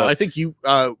zone. No, I think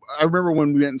I remember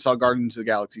when we went and saw Guardians of the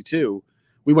Galaxy 2,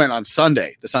 we went on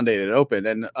Sunday, the Sunday that it opened.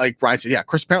 And like Brian said,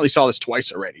 Chris apparently saw this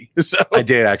twice already. So I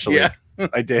did actually. Yeah.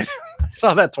 I did. I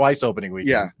saw that twice opening weekend.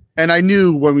 Yeah. And I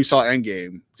knew when we saw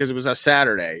Endgame because it was a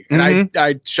Saturday, and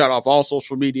I shut off all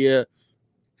social media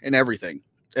and everything.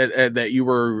 And that you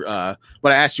were,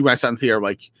 when I asked you when I sat in the theater, I'm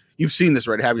like, you've seen this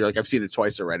already, have you? Like, I've seen it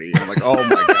twice already. And I'm like, oh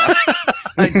my God.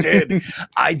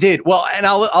 I did. Well, and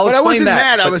I'll But explain I wasn't that.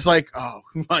 mad. I but- was like, oh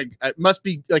my, it must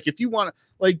be like if you want to,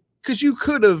 like, because you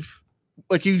could have,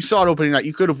 like, you saw it opening night,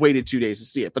 you could have waited 2 days to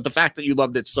see it. But the fact that you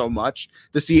loved it so much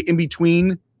to see it in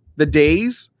between the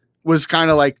days was kind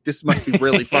of like, this must be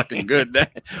really fucking good. Then.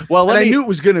 well, And let I me knew it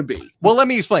was gonna be. well let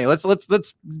me explain. Let's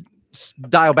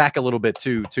dial back a little bit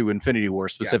to Infinity War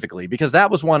specifically, because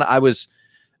that was one I was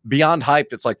beyond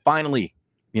hyped. It's like, finally,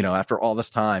 after all this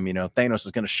time, Thanos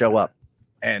is going to show up,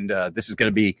 and this is going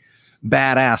to be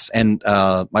badass. And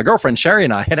my girlfriend Sherry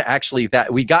and I had actually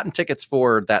we gotten tickets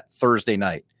for that Thursday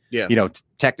night. Yeah.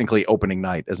 Technically opening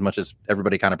night, as much as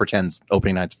everybody kind of pretends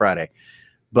opening night's Friday.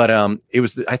 But it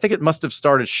was, I think it must have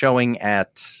started showing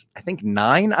at, I think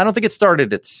 9. I don't think it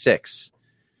started at 6.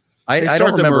 I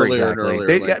don't remember exactly.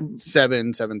 Like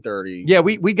 7:30. Yeah,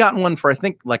 we gotten one for, I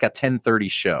think, like a 10:30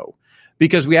 show,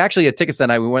 because we actually had tickets that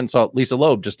night. We went and saw Lisa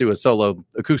Loeb just do a solo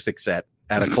acoustic set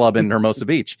at a club in Hermosa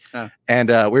Beach. And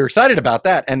we were excited about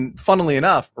that. And funnily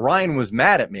enough, Ryan was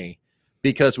mad at me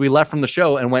because we left from the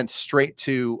show and went straight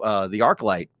to the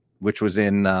ArcLight, which was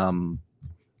in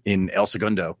El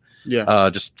Segundo. Yeah.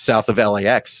 Just south of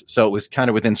LAX. So it was kind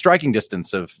of within striking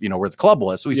distance of, where the club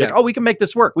was. So he's Yeah. like, oh, we can make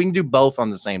this work. We can do both on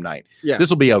the same night. Yeah.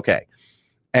 This will be okay.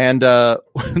 And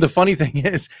the funny thing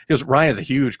is, because Ryan has a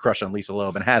huge crush on Lisa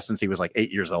Loeb and has since he was like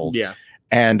 8 years old. Yeah.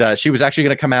 And she was actually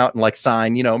going to come out and like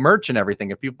sign, merch and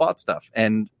everything if people bought stuff.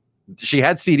 And she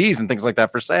had CDs and things like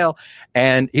that for sale.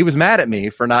 And he was mad at me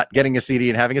for not getting a CD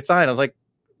and having it signed. I was like,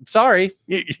 sorry,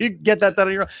 you get that done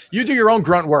on your own. You do your own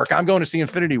grunt work. I'm going to see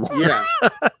Infinity War. Yeah.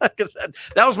 Because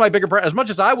that was my bigger, as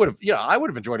much as I would have, I would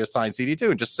have enjoyed a signed CD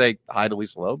too, and just say hi to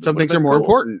Lisa Loeb. Some things are more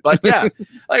important. But yeah,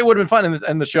 it would have been fun.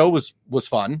 And the show was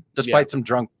fun, despite some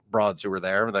drunk broads who were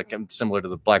there, like similar to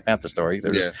the Black Panther story.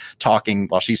 They're just talking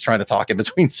while she's trying to talk in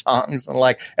between songs. And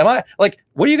like, am I like,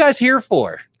 what are you guys here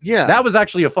for? Yeah. That was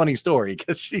actually a funny story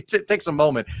because she takes a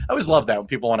moment. I always love that when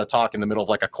people want to talk in the middle of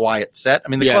like a quiet set. I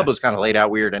mean, the club was kind of laid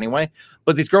out weird anyway,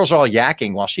 but these girls are all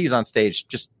yakking while she's on stage,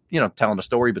 just, telling a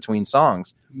story between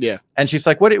songs. Yeah. And she's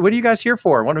like, what are you guys here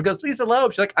for? And one who goes, Lisa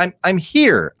Loeb. She's like, I'm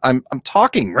here. I'm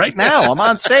talking right now. I'm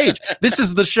on stage. This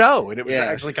is the show. And it was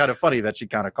actually kind of funny that she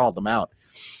kind of called them out.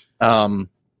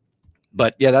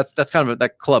 But yeah, that's kind of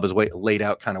that club is laid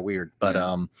out kind of weird. But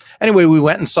anyway, we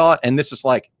went and saw it, and this is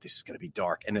going to be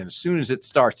dark. And then as soon as it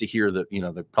starts to hear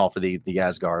the call for the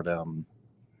Asgard, I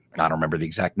don't remember the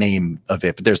exact name of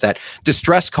it, but there's that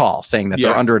distress call saying that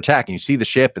they're under attack, and you see the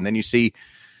ship, and then you see,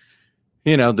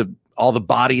 all the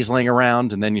bodies laying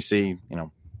around, and then you see,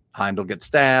 Heimdall gets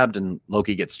stabbed and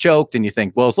Loki gets choked, and you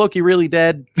think, well, is Loki really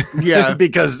dead? Yeah.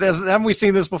 Because haven't we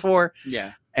seen this before?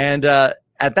 Yeah. And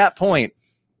at that point,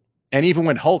 and even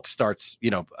when Hulk starts,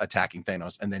 attacking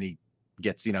Thanos, and then he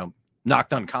gets,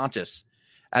 knocked unconscious.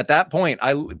 At that point,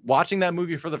 watching that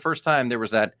movie for the first time, there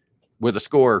was that where the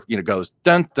score, goes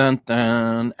dun dun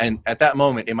dun, and at that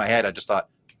moment in my head, I just thought,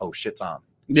 oh, shit's on.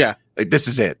 Yeah. Like, this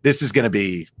is it. This is going to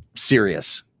be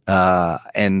serious.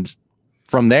 And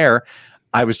from there,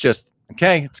 I was just,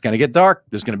 okay, it's going to get dark.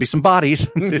 There's going to be some bodies.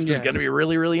 This is going to be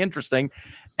really, really interesting.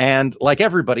 And like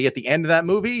everybody at the end of that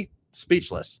movie,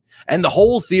 speechless. And the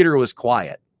whole theater was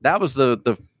quiet. That was the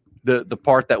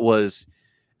part that was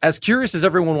as curious as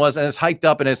everyone was, and as hyped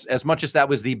up, and as much as that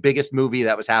was the biggest movie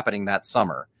that was happening that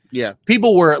summer. Yeah.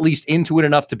 People were at least into it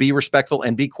enough to be respectful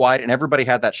and be quiet, and everybody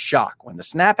had that shock when the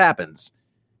snap happens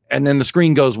and then the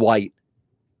screen goes white.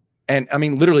 And I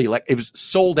mean, literally, like, it was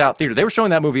sold out theater. They were showing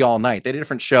that movie all night. They did a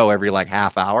different show every like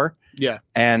half hour. Yeah.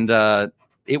 And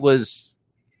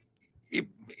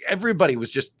everybody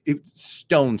was just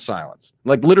stone silence.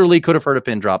 Like, literally could have heard a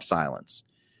pin drop silence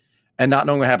and not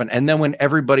knowing what happened. And then when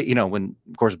everybody, when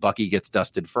of course Bucky gets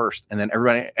dusted first, and then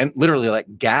everybody, and literally like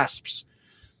gasps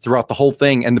throughout the whole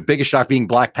thing. And the biggest shock being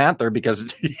Black Panther,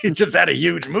 because he just had a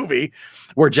huge movie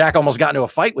where Jack almost got into a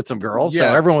fight with some girls. Yeah.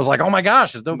 So everyone was like, oh my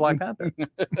gosh, there's no Black Panther.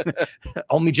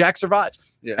 Only Jack survived.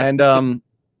 Yeah. And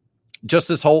just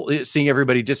this whole seeing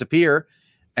everybody disappear,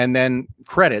 and then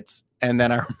credits. And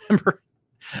then I remember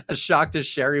as shocked as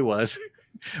Sherry was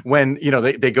when,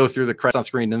 they go through the credits on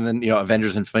screen, and then,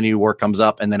 Avengers Infinity War comes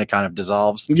up, and then it kind of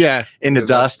dissolves into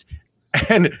dust.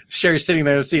 And Sherry's sitting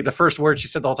there in the seat. The first word she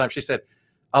said the whole time, she said,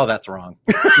 oh, that's wrong.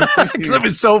 Because it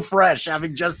was so fresh,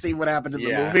 having just seen what happened in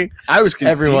the movie. I was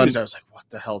confused. Everyone- I was like, what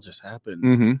the hell just happened?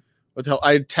 Mm-hmm. What the hell?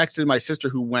 I texted my sister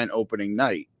who went opening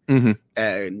night Mm-hmm.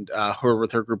 and her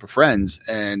with her group of friends.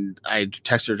 And I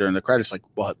texted her during the credits, like,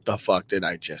 what the fuck did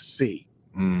I just see?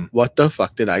 What the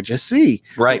fuck did I just see?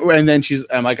 Right. And then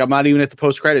I'm like, I'm not even at the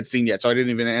post-credits scene yet. So I didn't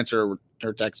even answer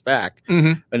her text back,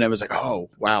 Mhm. and I was like, oh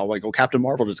wow, like Captain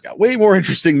Marvel just got way more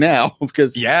interesting now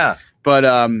because Yeah. But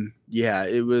yeah,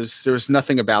 there was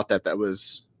nothing about that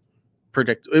was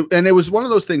predictable, and it was one of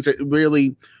those things that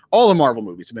really all the Marvel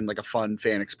movies have been like a fun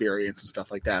fan experience and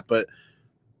stuff like that, but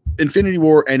Infinity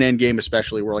War and Endgame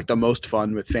especially were like the most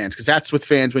fun with fans, because that's with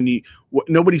fans when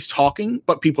nobody's talking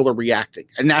but people are reacting,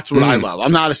 and that's what I love.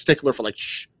 I'm not a stickler for like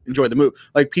enjoy the movie.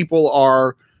 Like people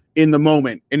are in the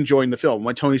moment enjoying the film.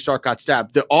 When Tony Stark got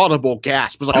stabbed, the audible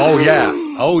gasp was like, Oh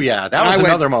yeah, that was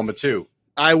another moment too.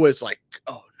 I was like,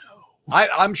 oh no.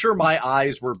 I'm sure my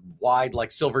eyes were wide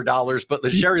like silver dollars, but the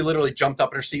Sherry literally jumped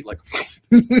up in her seat like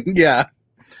Yeah.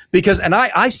 because, and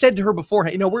I said to her before,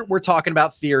 you know, we're talking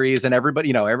about theories, and everybody,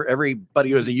 you know, everybody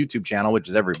who has a YouTube channel, which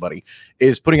is everybody,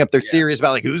 is putting up their theories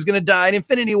about like who's going to die in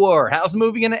Infinity War, how's the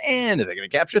movie going to end, are they going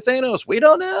to capture Thanos? We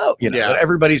don't know, you know. But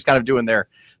everybody's kind of doing their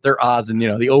odds, and you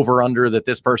know, the over under that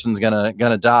this person's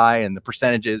gonna die, and the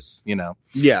percentages, you know.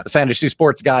 Yeah, the fantasy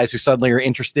sports guys who suddenly are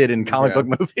interested in comic book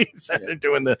movies, and they're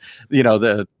doing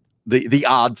the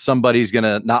odds somebody's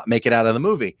gonna not make it out of the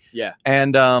movie. Yeah,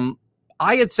 and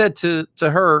I had said to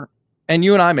her, and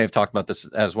you and I may have talked about this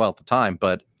as well at the time,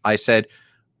 but I said,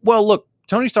 well, look,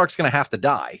 Tony Stark's going to have to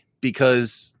die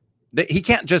because he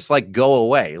can't just like go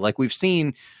away. Like we've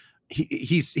seen,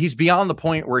 he's beyond the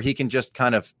point where he can just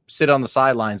kind of sit on the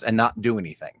sidelines and not do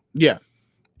anything. Yeah.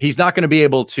 He's not going to be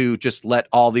able to just let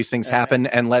all these things happen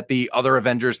and let the other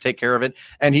Avengers take care of it.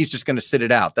 And he's just going to sit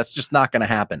it out. That's just not going to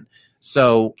happen.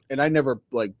 So, and I never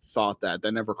like thought that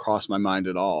never crossed my mind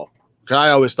at all.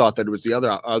 I always thought that it was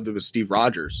it was Steve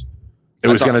Rogers. It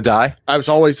was going to die. I was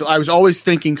always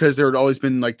thinking, because there had always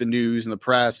been like the news and the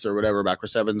press or whatever about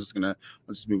Chris Evans is once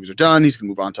his movies are done, he's gonna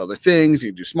move on to other things. He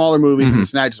can do smaller movies,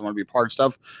 and I just want to be a part of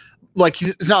stuff. Like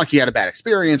it's not like he had a bad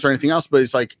experience or anything else, but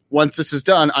it's like once this is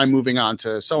done, I'm moving on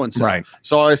to so and so. Right.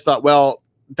 So I always thought, well,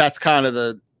 that's kind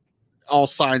of all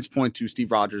signs point to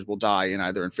Steve Rogers will die in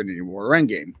either Infinity War or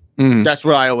Endgame. That's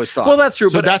what I always thought. Well, that's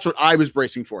true. So but that's what I was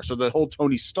bracing for. So the whole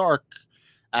Tony Stark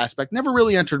aspect never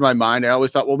really entered my mind. I always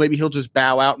thought, well, maybe he'll just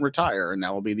bow out and retire, and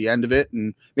that will be the end of it.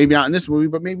 And maybe not in this movie,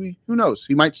 but maybe, who knows?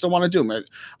 He might still want to do them.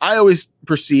 I always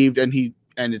perceived, and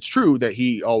it's true, that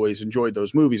he always enjoyed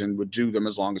those movies and would do them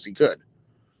as long as he could.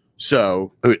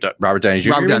 So Robert Downey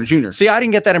Jr. See, I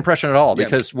didn't get that impression at all,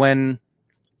 because when,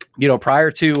 you know, prior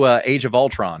to Age of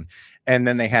Ultron, and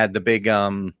then they had the big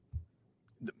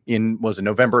was it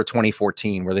November of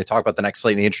 2014 where they talk about the next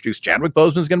slate, and they introduced Chadwick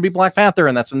Boseman's going to be Black Panther,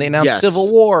 and that's when they announced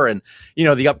Civil War and, you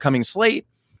know, the upcoming slate.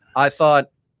 I thought,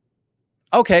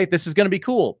 okay, this is going to be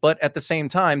cool. But at the same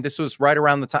time, this was right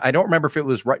around the time. I don't remember if it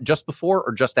was right just before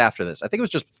or just after this. I think it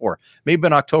was just before. Maybe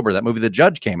in October, that movie The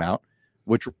Judge came out,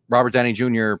 which Robert Downey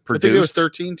Jr. produced. I think it was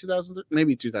 2000,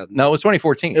 maybe 2000. No, it was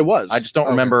 2014. It was. I just don't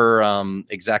remember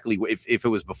exactly if it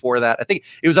was before that. I think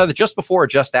it was either just before or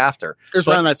just after. It was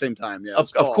around that same time. Yeah.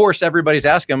 Of course, everybody's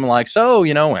asking him like, so,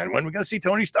 you know, when are we going to see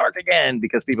Tony Stark again?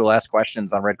 Because people ask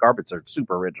questions on red carpets are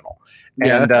super original.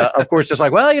 And of course, it's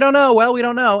like, well, you don't know. Well, we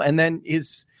don't know. And then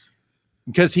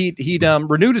because he'd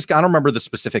renewed his, I don't remember the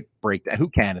specific breakdown. Who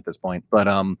can at this point? But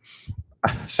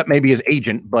except maybe his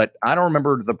agent, but I don't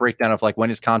remember the breakdown of like when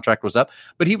his contract was up.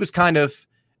 But he was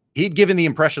he'd given the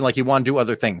impression like he wanted to do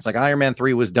other things. Like Iron Man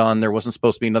 3 was done. There wasn't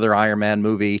supposed to be another Iron Man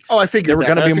movie. Oh, I figured there were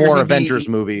going to be more Avengers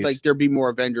movies. Like there'd be more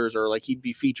Avengers, or like he'd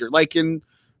be featured like in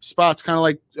spots, kind of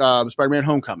like Spider-Man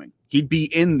Homecoming. He'd be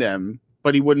in them,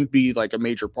 but he wouldn't be like a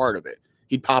major part of it.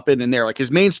 He'd pop in there. Like his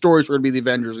main stories were going to be the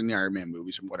Avengers and the Iron Man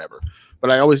movies and whatever.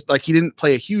 But I always like, he didn't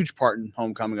play a huge part in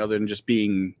Homecoming other than just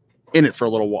being in it for a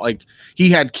little while. Like he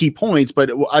had key points,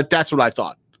 but that's what I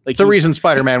thought. Like the reason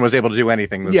Spider-Man was able to do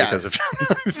anything was because of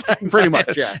pretty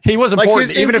much. Yeah, he was important,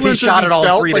 like even if he shot it all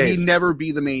in 3 days. He'd never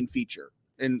be the main feature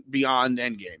in beyond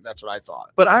Endgame. That's what I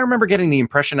thought. But I remember getting the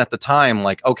impression at the time,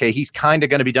 like, okay, he's kind of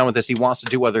going to be done with this. He wants to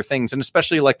do other things, and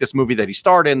especially like this movie that he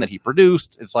starred in, that he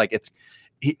produced. It's like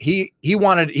he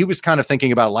was kind of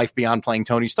thinking about life beyond playing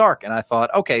Tony Stark, and I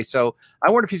thought, okay, so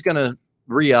I wonder if he's going to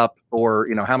re-up, or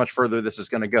you know, how much further this is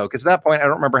going to go, because at that point I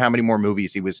don't remember how many more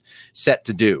movies he was set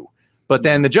to do. But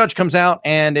then The Judge comes out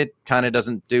and it kind of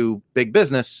doesn't do big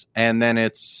business, and then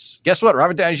it's, guess what,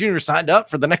 Robert Downey Jr. signed up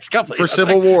for the next couple for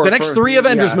Civil War, the next 3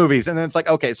 Avengers movies, and then it's like,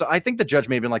 okay, so I think The Judge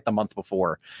may have been like the month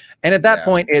before, and at that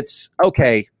point it's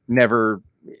okay, never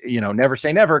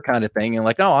say never kind of thing, and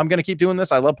like, no, I'm going to keep doing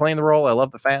this. I love playing the role. I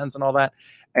love the fans and all that.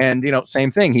 And you know,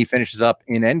 same thing. He finishes up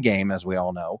in Endgame, as we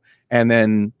all know, and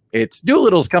then it's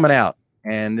Doolittle's coming out,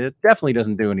 and it definitely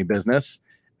doesn't do any business.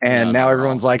 And No, now not at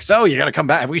everyone's all. like, so you got to come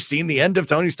back. Have we seen the end of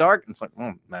Tony Stark? And it's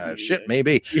like, shit,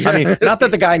 maybe. Yeah. I mean, not that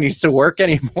the guy needs to work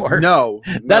anymore. No,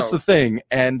 That's the thing.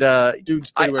 And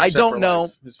dude's I pretty much set don't for know.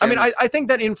 life. His I mean, family- I think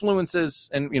that influences,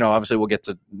 and obviously we'll get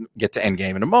to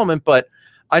Endgame in a moment, but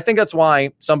I think that's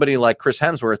why somebody like Chris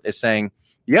Hemsworth is saying,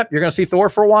 yep, you're going to see Thor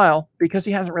for a while, because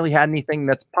he hasn't really had anything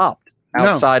that's popped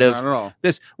outside not of at all.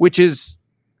 this, which is,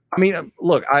 I mean,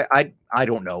 look, I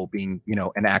don't know, being,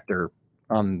 an actor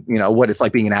on, what it's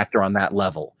like being an actor on that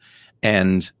level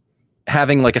and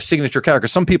having like a signature character.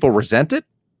 Some people resent it,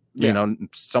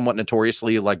 somewhat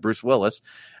notoriously, like Bruce Willis.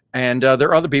 And there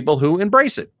are other people who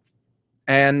embrace it.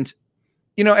 And,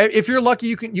 if you're lucky,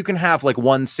 you can have like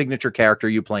one signature character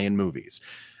you play in movies.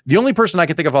 The only person I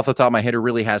can think of off the top of my head who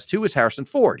really has two is Harrison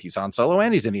Ford. He's Han Solo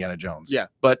and he's Indiana Jones. Yeah.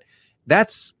 But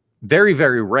that's very,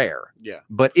 very rare. Yeah.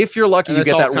 But if you're lucky, And you that's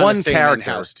get all that kinda one same character.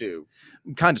 in-house too.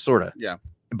 Kind of, sort of. Yeah.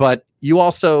 But you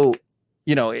also,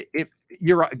 if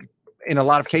you're in a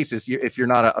lot of cases, if you're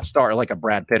not a star like a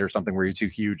Brad Pitt or something where you're too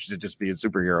huge to just be a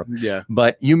superhero, Yeah.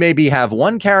 but you maybe have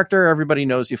one character everybody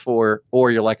knows you for,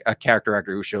 or you're like a character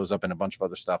actor who shows up in a bunch of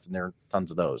other stuff, and there are tons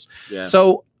of those. Yeah.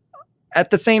 So at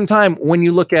the same time, when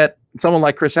you look at someone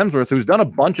like Chris Hemsworth, who's done a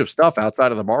bunch of stuff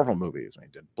outside of the Marvel movies, he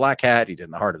did Black Hat, he did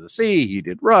In the Heart of the Sea, he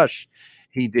did Rush,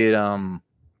 he did the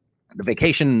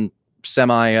Vacation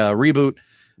semi reboot,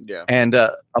 Yeah. and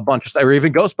a bunch of stuff, or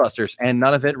even Ghostbusters, and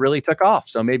none of it really took off.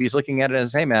 So maybe he's looking at it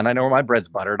as, hey man, I know where my bread's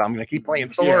buttered. I'm going to keep playing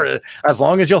Thor as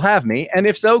long as you'll have me. And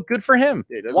if so, good for him.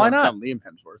 Yeah, he doesn't Why want to not? become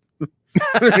Liam Hemsworth.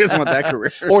 He doesn't want that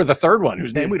career. Or the third one,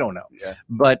 whose name we don't know. Yeah.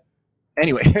 But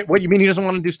anyway, what you mean he doesn't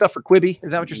want to do stuff for Quibi?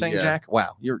 Is that what you're saying, Yeah. Jack?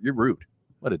 Wow, you're rude.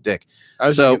 What a dick. I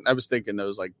was So- thinking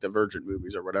those like Divergent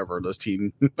movies or whatever, those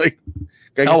teen like.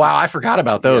 I Oh guess- wow, I forgot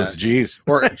about those. Jeez.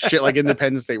 Or shit like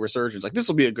Independence Day Resurgence. Like this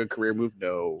will be a good career move.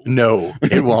 No,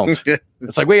 It won't.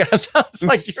 It's like, wait, it's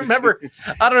like, you remember,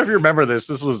 I don't know if you remember this.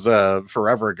 This was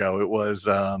forever ago. It was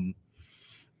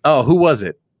who was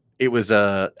it? It was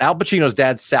Al Pacino's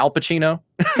dad, Sal Pacino.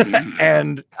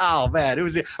 And oh man, it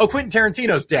was Quentin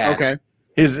Tarantino's dad. Okay.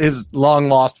 His long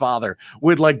lost father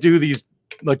would like do these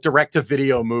like direct to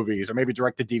video movies or maybe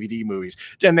direct to DVD movies.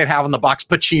 And they'd have on the box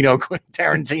Pacino, Quentin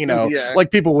Tarantino. Yeah.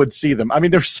 Like people would see them. I mean,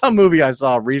 there's some movie I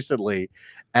saw recently.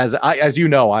 As you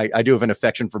know, I do have an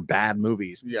affection for bad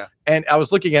movies. Yeah. And I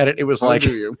was looking at it. It was like,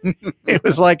 do you? it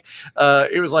was like,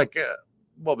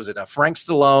 what was it? Frank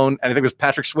Stallone, and I think it was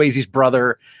Patrick Swayze's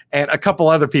brother, and a couple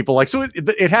other people. Like, so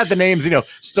it had the names,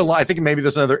 Stallone. I think maybe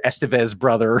there's another Estevez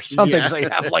brother or something. Yeah. So you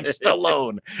have like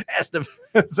Stallone,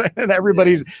 Estevez, and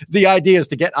everybody's. The idea is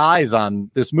to get eyes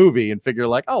on this movie and figure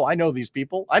like, oh, I know these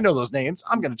people, I know those names.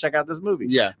 I'm going to check out this movie.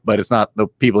 Yeah. But it's not the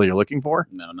people you're looking for.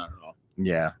 No, not at all.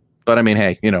 Yeah. But I mean,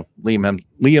 hey, Liam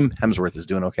Hemsworth is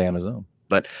doing okay on his own.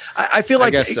 But I feel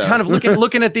like guess so. kind of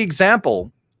looking at the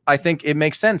example, I think it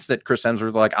makes sense that Chris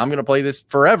Hemsworth, like, I'm going to play this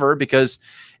forever because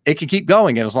it can keep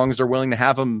going. And as long as they're willing to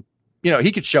have him,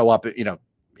 he could show up,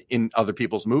 in other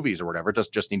people's movies or whatever. It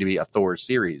doesn't just need to be a Thor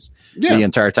series the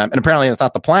entire time. And apparently that's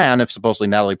not the plan if supposedly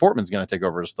Natalie Portman's going to take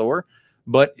over as Thor.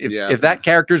 But if that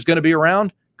character is going to be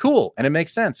around, cool. And it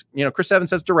makes sense. Chris Evans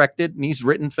has directed and he's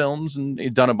written films and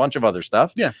he's done a bunch of other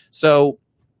stuff. Yeah. So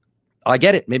I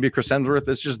get it. Maybe Chris Hemsworth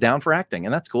is just down for acting,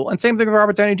 and that's cool. And same thing with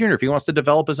Robert Downey Jr. If he wants to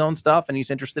develop his own stuff and he's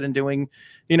interested in doing,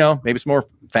 maybe it's more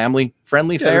family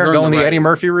friendly fare, going going the the right- Eddie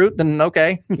Murphy route, then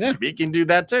okay, Yeah. he can do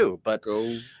that too. But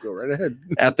Go right ahead.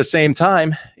 at the same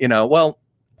time, well,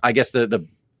 I guess the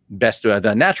best,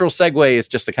 the natural segue is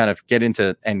just to kind of get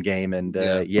into Endgame and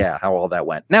how all that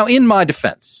went. Now, in my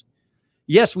defense,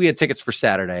 yes, we had tickets for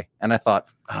Saturday, and I thought,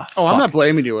 I'm not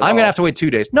blaming you. I'm gonna have to wait 2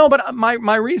 days. No, but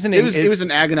my reasoning It was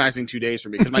an agonizing 2 days for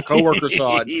me because my coworker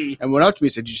saw it and went up to me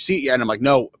and said, "Did you see it yet?" And I'm like,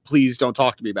 "No, please don't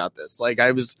talk to me about this." Like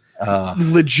I was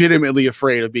legitimately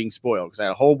afraid of being spoiled because I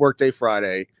had a whole workday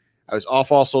Friday. I was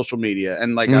off all social media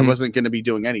and I wasn't going to be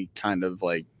doing any kind of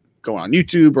like going on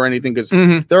YouTube or anything because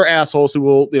there are assholes who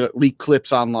will leak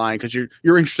clips online because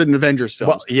you're interested in Avengers films.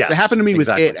 Well, yes, that happened to me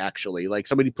exactly. with It actually. Like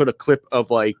somebody put a clip of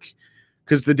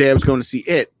because the day I was going to see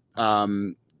It.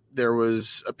 There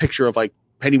was a picture of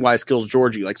Pennywise kills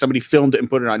Georgie. Like somebody filmed it and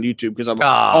put it on YouTube because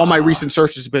all my recent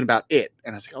searches have been about It.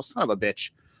 And I was like, oh, son of a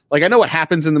bitch. Like I know what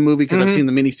happens in the movie because I've seen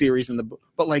the miniseries and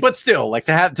but still,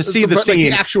 to see the but,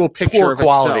 scene, the actual picture poor of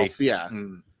quality. Itself, yeah.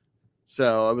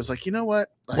 So I was like, you know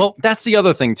what? Well, that's the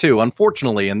other thing too.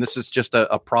 Unfortunately, and this is just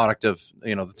a product of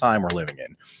the time we're living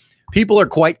in. People are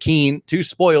quite keen to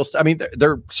spoil. I mean,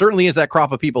 there certainly is that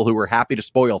crop of people who are happy to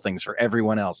spoil things for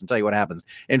everyone else and tell you what happens.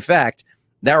 In fact,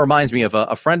 that reminds me of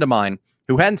a friend of mine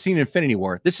who hadn't seen Infinity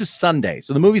War. This is Sunday,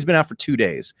 so the movie's been out for 2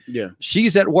 days. Yeah.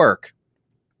 She's at work,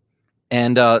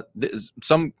 And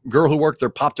some girl who worked there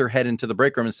popped her head into the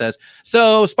break room and says,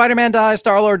 so Spider-Man dies,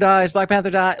 Star-Lord dies, Black Panther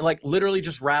dies, like literally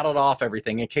just rattled off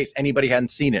everything in case anybody hadn't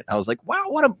seen it. I was like, wow,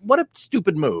 what a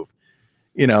stupid move.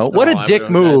 You know, what a dick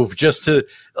move just to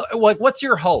like, what's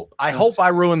your hope? I hope I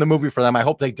ruin the movie for them. I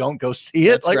hope they don't go see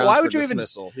it. Like, why would you even,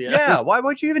 why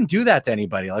would you even do that to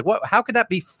anybody? Like, how could that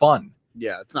be fun?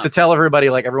 Yeah, it's not to tell everybody,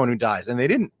 like everyone who dies, and they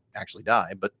didn't actually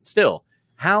die, but still,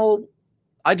 how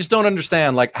I just don't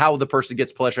understand like how the person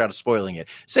gets pleasure out of spoiling it.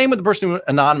 Same with the person who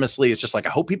anonymously is just like, I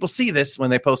hope people see this when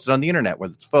they post it on the internet,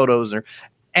 whether it's photos or,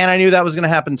 and I knew that was going to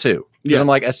happen too. Yeah. I'm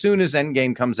like, as soon as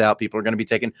Endgame comes out, people are going to be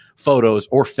taking photos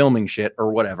or filming shit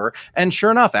or whatever. And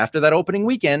sure enough, after that opening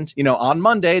weekend, you know, on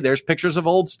Monday, there's pictures of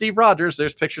old Steve Rogers.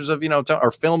 There's pictures of, you know,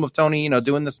 or film of Tony, you know,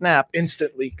 doing the snap.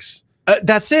 Instant leaks.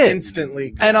 That's it. Instant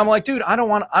leaks. And I'm like, dude, I don't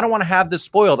want to have this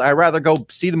spoiled. I'd rather go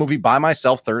see the movie by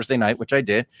myself Thursday night, which I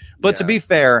did. But to be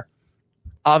fair,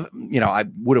 you know, I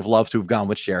would have loved to have gone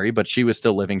with Sherry, but she was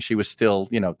still living. She was still,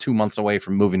 you know, 2 months away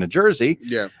from moving to Jersey.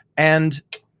 Yeah. And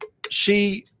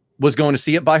she was going to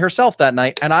see it by herself that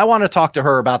night. And I want to talk to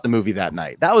her about the movie that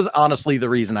night. That was honestly the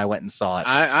reason I went and saw it.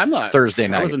 I'm not Thursday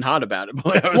night. I wasn't hot about it.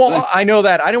 Well, I know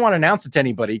that. I didn't want to announce it to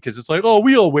anybody because it's like, oh,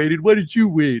 we all waited. Why did you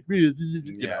wait? You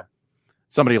know,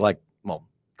 somebody like, well,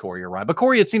 Corey or Ryan, but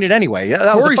Corey had seen it anyway.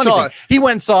 That Corey was saw it. He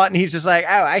went and saw it, and he's just like,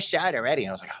 oh, I saw it already. And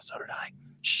I was like, oh, so did I.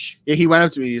 Shh. Yeah, he went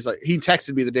up to me. He's like, he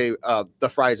texted me the day, the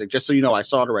Friday. He's like, just so you know, I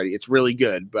saw it already. It's really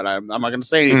good, but I'm not going to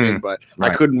say anything. But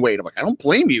right. I couldn't wait. I'm like, I don't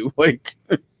blame you. Like,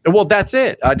 well, that's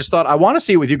it. I just thought I want to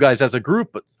see it with you guys as a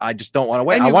group, but I just don't want to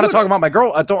wait. I want to talk about my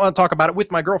girl. I don't want to talk about it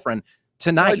with my girlfriend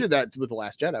tonight. Well, I did that with The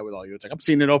Last Jedi with all you. It's like, I'm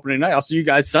seeing it opening night. I'll see you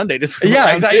guys Sunday.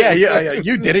 Yeah, exactly. Yeah.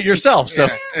 You did it yourself. So,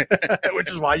 which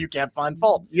is why you can't find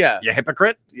fault. Yeah. You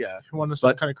hypocrite. Yeah. You want to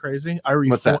something kind of crazy? I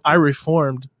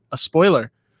reformed a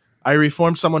spoiler. I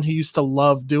reformed someone who used to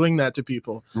love doing that to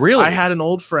people. Really? I had an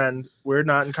old friend. We're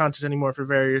not in contact anymore for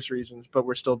various reasons, but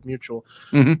we're still mutual.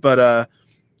 Mm-hmm. But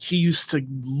he used to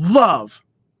love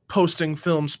posting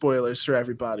film spoilers for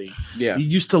everybody. Yeah. He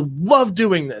used to love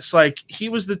doing this. Like he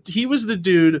was the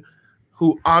dude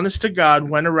who, honest to God,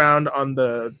 went around on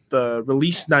the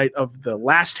release night of the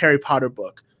last Harry Potter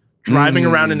book, driving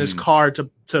around in his car to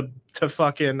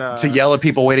fucking to yell at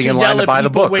people waiting in line to buy the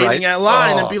book, waiting at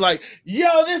line and be like,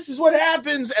 yo, this is what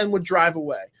happens, and would drive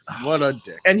away. What a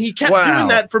dick. And he kept doing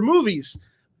that for movies.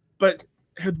 But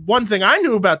one thing I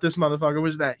knew about this motherfucker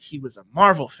was that he was a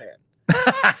Marvel fan.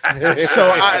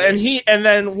 And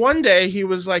then one day he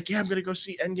was like, yeah, I'm gonna go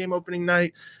see Endgame opening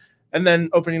night. And then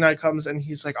opening night comes and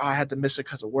he's like, oh, I had to miss it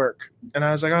because of work. And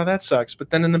I was like, oh, that sucks. But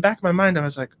then in the back of my mind, I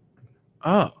was like,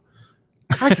 oh,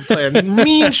 I could play a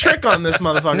mean trick on this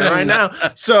motherfucker right now.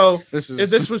 So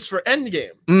this was for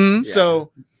Endgame. Mm-hmm.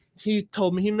 So he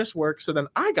told me he missed work. So then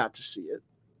I got to see it.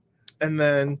 And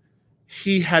then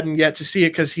he hadn't yet to see it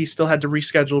because he still had to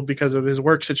reschedule because of his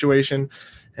work situation.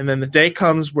 And then the day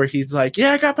comes where he's like,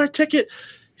 yeah, I got my ticket.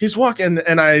 He's walking,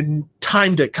 and I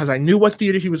timed it because I knew what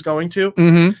theater he was going to.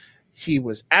 Mm-hmm. He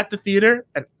was at the theater,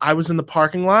 and I was in the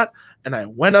parking lot, and I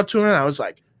went up to him, and I was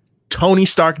like, Tony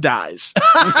Stark dies.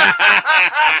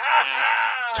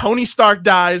 Tony Stark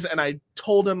dies, and I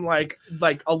told him like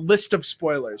a list of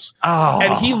spoilers. Oh.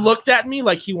 And he looked at me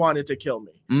like he wanted to kill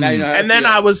me. And then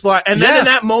I was like, then in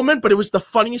that moment, but it was the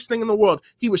funniest thing in the world.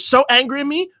 He was so angry at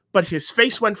me, but his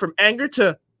face went from anger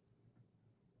to,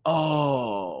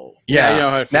 oh.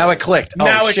 Yeah. Now it clicked.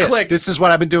 Now it clicked. This is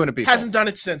what I've been doing to people. Hasn't done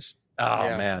it since.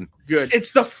 Oh, man. Good.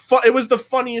 It was the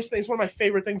funniest thing. It's one of my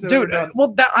favorite things I've ever done.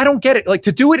 Well, I don't get it. Like,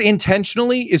 to do it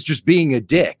intentionally is just being a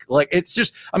dick. Like, it's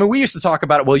just, I mean, we used to talk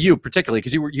about it. Well, you particularly,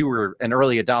 because you were an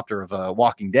early adopter of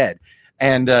Walking Dead.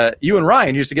 And you and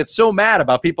Ryan used to get so mad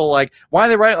about people like, why are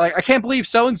they writing? Like, I can't believe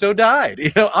so-and-so died,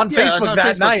 on Facebook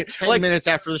that night. 10 minutes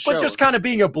after the show. But just kind of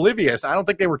being oblivious. I don't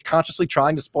think they were consciously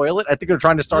trying to spoil it. I think they're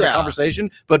trying to start a conversation,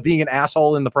 but being an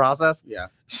asshole in the process. Yeah.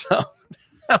 So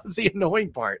that was the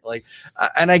annoying part. Like,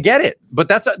 and I get it, but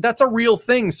that's a real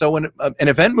thing. So when an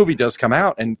event movie does come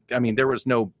out, and I mean, there was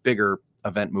no bigger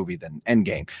event movie than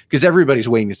Endgame because everybody's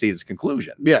waiting to see its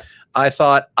conclusion. Yeah. I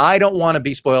thought, I don't want to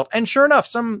be spoiled. And sure enough,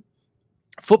 some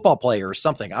football player or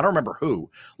something, I don't remember who,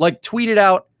 like tweeted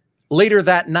out later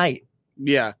that night.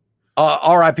 Yeah.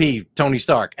 R.I.P. Tony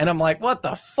Stark. And I'm like, what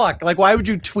the fuck? Like, why would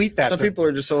you tweet that? Some people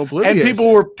are just so oblivious. And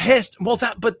people were pissed. Well,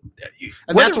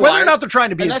 whether or not they're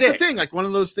trying to be a dick. That's the thing. Like, one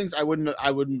of those things, I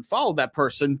wouldn't follow that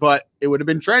person, but it would have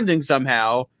been trending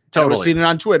somehow. Totally. I would have seen it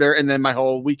on Twitter, and then my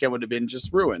whole weekend would have been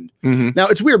just ruined. Mm-hmm. Now,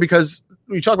 it's weird because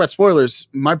when you talk about spoilers,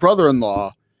 my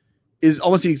brother-in-law is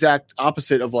almost the exact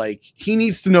opposite of, like, he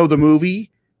needs to know the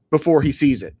movie before he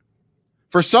sees it.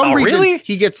 For some reason, really?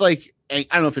 he gets, like, I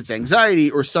don't know if it's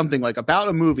anxiety or something like about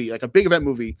a movie, like a big event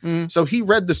movie. Mm. So he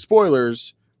read the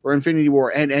spoilers for Infinity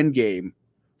War and Endgame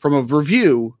from a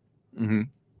review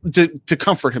to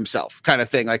comfort himself, kind of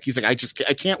thing. Like he's like,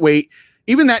 I can't wait.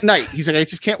 Even that night, he's like, I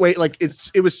just can't wait. Like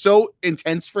it was so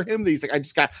intense for him that he's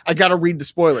like, I got to read the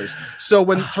spoilers. So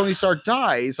when Tony Stark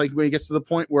dies, like when he gets to the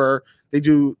point where they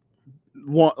do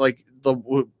one, like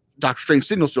the Doctor Strange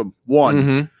signals to him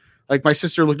one. Like my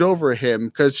sister looked over at him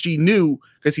because she knew,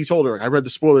 because he told her, like, I read the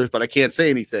spoilers, but I can't say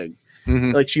anything.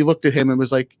 Like she looked at him and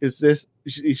was like, is this,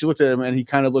 she looked at him and he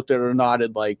kind of looked at her and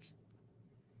nodded like,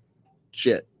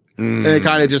 shit. And it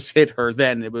kind of just hit her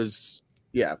then. It was,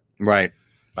 yeah. Right.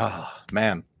 Oh,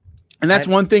 man. And that's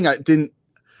one thing I don't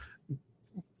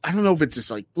know if it's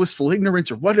just like blissful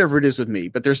ignorance or whatever it is with me,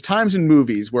 but there's times in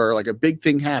movies where like a big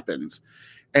thing happens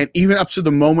and even up to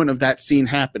the moment of that scene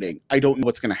happening, I don't know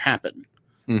what's going to happen.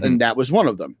 And that was one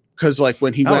of them. Because like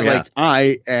when he went like,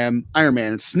 I am Iron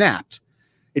Man and snapped,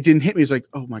 it didn't hit me. It's like,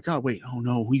 oh my God, wait, oh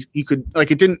no, he could,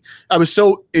 like, it didn't, I was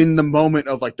so in the moment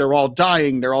of like, they're all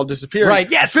dying, they're all disappearing. Right.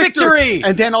 Yes. Victory.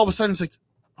 And then all of a sudden it's like,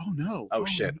 oh no. Oh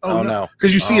shit. Oh no.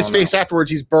 Because you see his face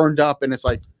afterwards, he's burned up and it's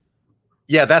like,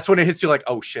 yeah, that's when it hits you like,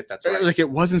 oh shit, that's right. Like it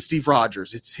wasn't Steve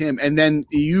Rogers, it's him. And then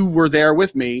you were there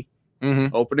with me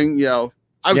opening, you know,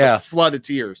 I was like, flood of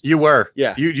tears. You were.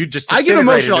 Yeah. You just, I get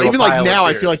emotional. Even like now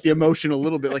I feel like the emotion a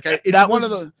little bit. Like it's that one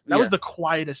was, of the, that was the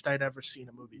quietest I'd ever seen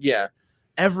a movie. Yeah.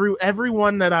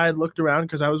 Everyone that I had looked around,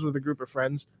 because I was with a group of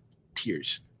friends,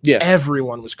 tears. Yeah.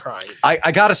 Everyone was crying.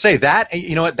 I gotta say that,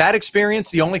 you know what, that experience,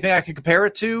 the only thing I can compare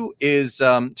it to is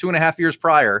 2.5 years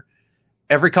prior,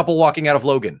 every couple walking out of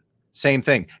Logan, same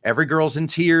thing. Every girl's in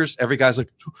tears. Every guy's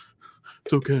like,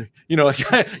 it's okay. You know, like,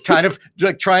 kind of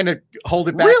like trying to hold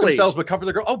it back themselves, but comfort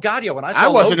the girl. Oh God, yeah. When I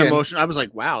wasn't Logan, emotional. I was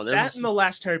like, wow. That in the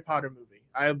last Harry Potter movie.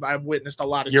 I've witnessed a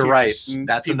lot of You're tears. right.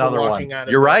 That's People another one.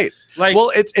 You're right. Like,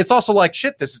 well, it's also like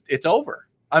shit. It's over.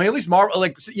 I mean, at least Marvel.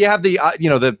 Like you have the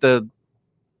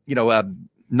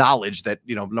knowledge that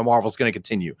Marvel's going to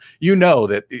continue. You know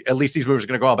that at least these movies are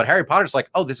going to go on. But Harry Potter's like,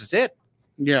 oh, this is it.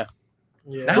 Yeah.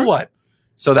 Now what?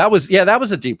 So that was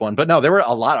a deep one. But no, there were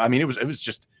a lot. I mean, it was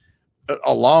just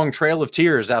a long trail of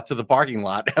tears out to the parking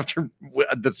lot after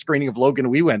the screening of Logan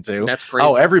we went to. That's crazy.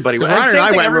 Oh, everybody was. Ryan and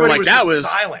I went. Everybody Like was that was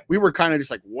silent. We were kind of just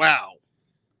like, wow,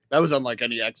 that was unlike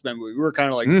any X-Men movie. We were kind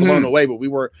of like blown away, but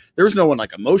there was no one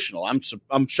like emotional.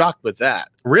 I'm shocked with that.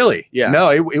 Really? Yeah. No,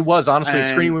 it was honestly the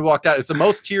screening we walked out. It's the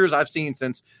most tears I've seen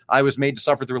since I was made to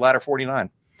suffer through Ladder 49.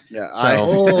 Yeah,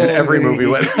 so in every movie.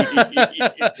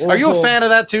 Are you a fan of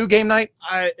that too? Game Night?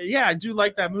 I do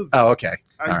like that movie. Oh, okay.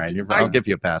 All right, I'll give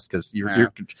you a pass because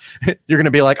you're going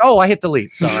to be like, oh, I hit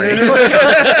delete. Sorry.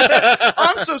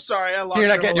 I'm so sorry. I lost. You're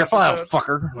not getting your file,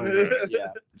 fucker. Yeah.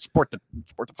 Support the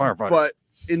firefighters. But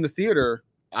in the theater,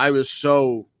 I was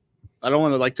so. I don't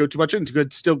want to like go too much into it.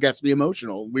 It still gets me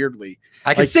emotional. Weirdly,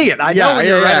 I can see it. I know when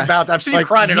you're right about that. I've seen you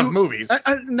cry in enough movies.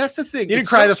 And that's the thing. You didn't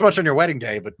cry this much on your wedding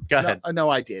day, but go ahead. No,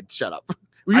 I did. Shut up.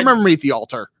 You remember me at the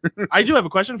altar. I do have a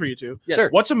question for you two. Yes. Sure.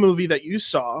 What's a movie that you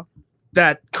saw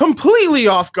that completely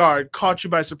off guard caught you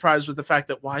by surprise with the fact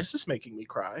that, why is this making me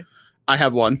cry? I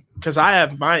have one. Because I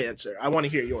have my answer. I want to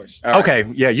hear yours. Okay.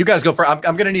 Yeah, you guys go first. I'm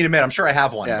going to need a minute. I'm sure I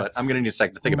have one, but I'm going to need a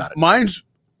second to think about it. Mine's,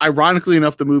 ironically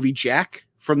enough, the movie Jack.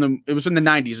 It was in the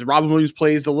 90s. Robin Williams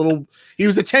plays he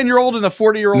was the 10-year-old and the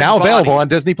 40-year-old. Now available on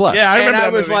Disney Plus. Yeah, I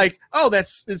was like, oh,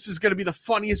 this is going to be the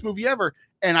funniest movie ever.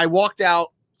 And I walked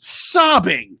out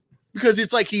sobbing because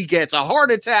it's like he gets a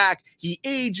heart attack, he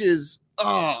ages.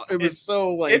 Oh, it was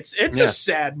so like it's a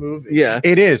sad movie. Yeah,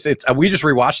 it is. It's we just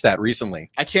rewatched that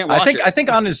recently. I can't watch it. I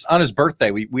think on his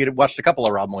birthday we had watched a couple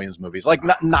of Robin Williams movies, like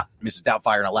not Mrs.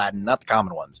 Doubtfire and Aladdin, not the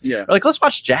common ones. Yeah, we're like, let's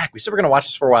watch Jack. We said we're gonna watch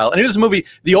this for a while, and it is a movie.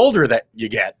 The older that you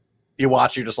get, you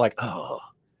watch, you're just like, oh.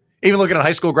 Even looking at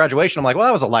high school graduation, I'm like, well,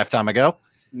 that was a lifetime ago.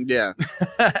 Yeah.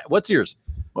 What's yours?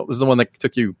 What was the one that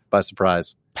took you by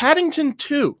surprise? Paddington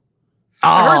 2.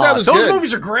 I heard that was those good.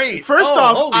 movies are great. First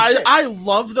off, I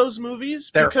love those movies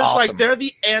because awesome. like they're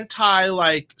the anti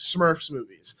like Smurfs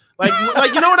movies. Like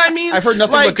you know what I mean? I've heard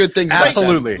nothing but good things.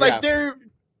 Absolutely. Like they're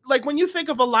like when you think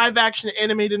of a live action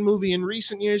animated movie in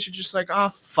recent years, you're just like, oh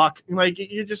fuck. Like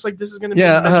you're just like, this is gonna be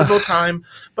a miserable time.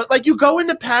 But like you go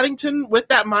into Paddington with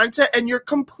that mindset and you're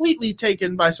completely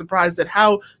taken by surprise at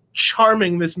how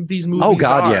charming these movies are. Oh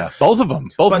god, yeah. Both of them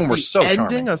were so charming. The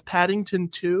ending of Paddington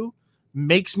 2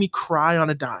 makes me cry on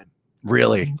a dime.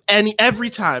 Really? And every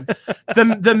time.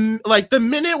 the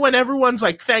minute when everyone's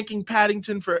like thanking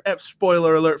Paddington for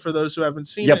spoiler alert for those who haven't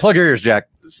seen it. Yeah, plug your ears, Jack.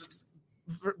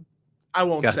 I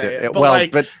won't say it.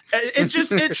 But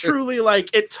it truly like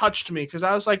it touched me because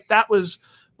I was like, that was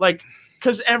like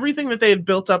because everything that they had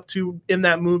built up to in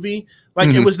that movie, like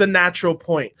it Mhm. was the natural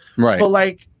point. Right. But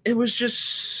like it was just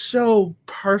so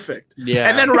perfect. Yeah.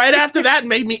 And then right after that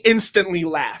made me instantly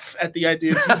laugh at the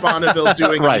idea of Hugh Bonneville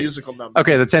doing Right. a musical number.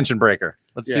 Okay, the tension breaker.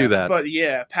 Let's Yeah. do that. But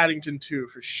yeah, Paddington 2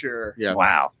 for sure. Yeah.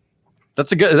 Wow.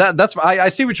 That's a good. That's I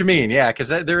see what you mean. Yeah, because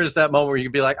there is that moment where you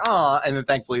can be like, "Ah," and then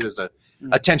thankfully there's a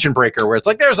tension breaker where it's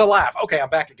like, "There's a laugh." Okay, I'm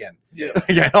back again. Yeah.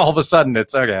 Yeah. All of a sudden,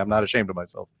 it's okay. I'm not ashamed of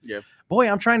myself. Yeah. Boy,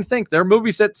 I'm trying to think. There are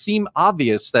movies that seem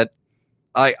obvious that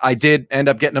I did end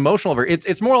up getting emotional over.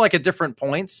 It's more like at different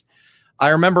points. I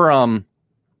remember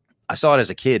I saw it as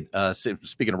a kid.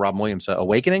 Speaking of Robin Williams,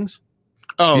 Awakenings.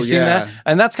 Oh, You seen yeah. that?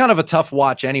 And that's kind of a tough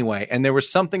watch anyway. And there was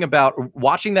something about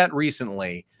watching that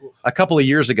recently, a couple of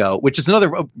years ago, which is another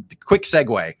quick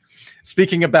segue.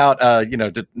 Speaking about,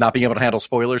 not being able to handle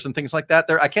spoilers and things like that.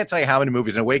 I can't tell you how many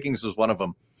movies, and Awakenings was one of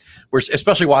them, where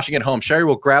especially watching at home, Sherry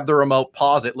will grab the remote,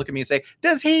 pause it, look at me and say,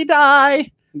 "Does he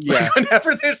die?" Yeah. Like,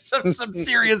 whenever there's some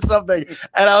serious something.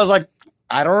 And I was like,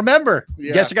 I don't remember.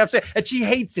 Yeah. Guess you got to say. And she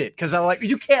hates it because I'm like,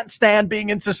 you can't stand being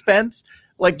in suspense.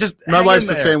 Like, just My hang wife's in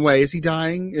the there. same way. Is he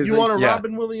dying? Is You it- want a Yeah.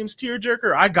 Robin Williams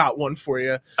tearjerker? I got one for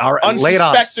you. All right, lay it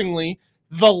on us. Unsuspectingly,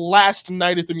 the last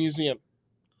night at the museum.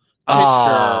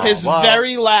 Oh, His wow.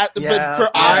 very last, Yeah, for yeah,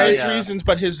 obvious yeah. reasons,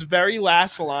 but his very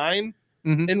last line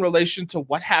Mhm. in relation to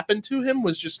what happened to him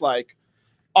was just like,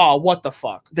 oh, what the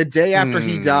fuck? The day after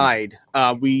he Hmm. died,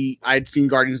 I'd seen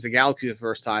Guardians of the Galaxy the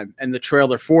first time, and the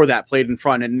trailer for that played in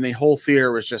front, and the whole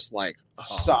theater was just like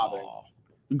Sobbing.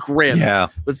 grim. Yeah.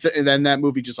 But and then that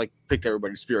movie just like picked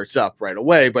everybody's spirits up right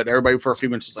away. But everybody for a few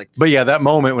minutes was like, But yeah, that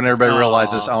moment when everybody Oh.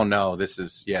 realizes, oh no, this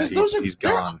is, yeah, 'Cause he's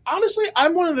they're- gone. Honestly,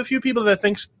 I'm one of the few people that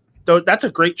thinks though that's a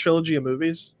great trilogy of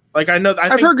movies. Like I know,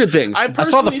 I've heard good things. I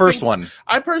saw the personally first think- one.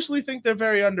 I personally think they're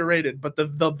very underrated, but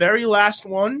the very last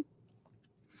one,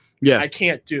 Yeah. I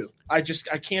can't do. I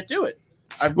can't do it.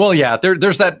 Well, yeah,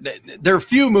 there's that. There are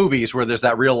few movies where there's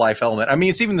that real life element. I mean,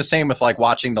 it's even the same with like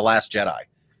watching The Last Jedi.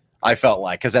 I felt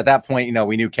like because at that point,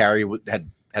 we knew Carrie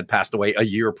had passed away a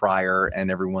year prior, and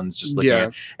everyone's just looking Yeah.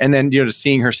 at. And then just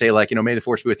seeing her say like, "May the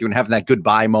Force be with you," and having that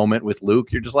goodbye moment with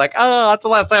Luke, you're just like, "Oh, that's the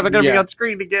last time they're gonna be Yeah. on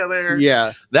screen together."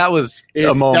 Yeah. That was a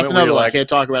It's, moment that's where another you're one I like, can't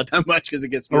talk about that much because it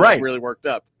gets me Right. really worked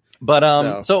up.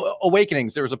 But so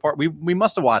Awakenings, there was a part we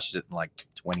must have watched it in like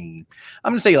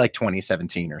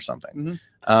 2017 or something.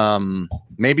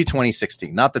 Maybe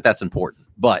 2016. Not that that's important,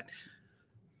 but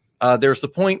there's the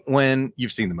point when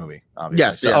you've seen the movie, obviously.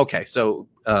 Yes, So, yeah. okay. So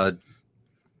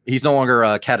he's no longer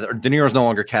De Niro's no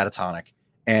longer catatonic.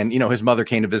 And his mother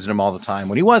came to visit him all the time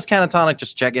when he was catatonic,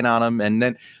 just checking on him. And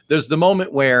then there's the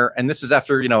moment where, and this is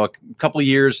after a couple of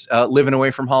years living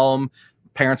away from home.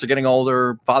 Parents are getting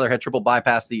older. Father had triple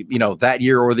bypass that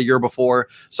year or the year before.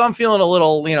 So I'm feeling a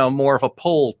little, more of a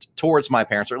pull towards my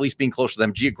parents, or at least being close to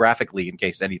them geographically in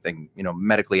case anything,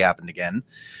 medically happened again.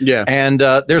 Yeah. And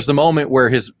there's the moment where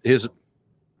his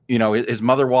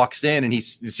mother walks in and he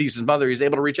sees his mother. He's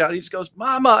able to reach out. And he just goes,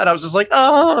 "Mama." And I was just like,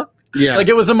 "Oh." Yeah. Like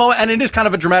it was a moment, and it is kind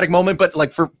of a dramatic moment, but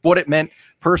like for what it meant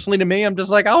personally to me, I'm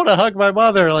just like, I want to hug my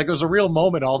mother. Like it was a real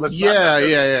moment all this.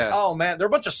 Yeah. Oh man, there are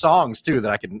a bunch of songs too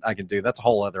that I can do. That's a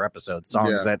whole other episode.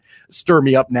 Songs Yeah. that stir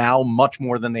me up now much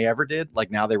more than they ever did.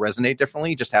 Like now they resonate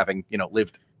differently, just having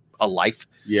lived a life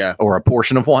Yeah. or a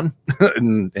portion of one,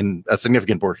 in a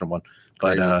significant portion of one.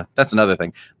 But that's another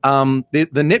thing. The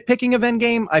nitpicking of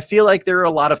Endgame, I feel like there are a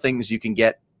lot of things you can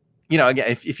get. Again,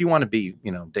 if you want to be,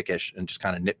 dickish and just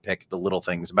kind of nitpick the little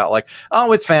things about like,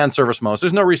 oh, it's fan service most.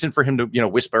 There's no reason for him to,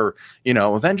 whisper,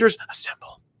 Avengers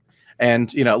assemble,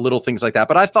 and little things like that.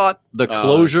 But I thought the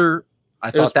closure,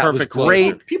 I thought that was perfect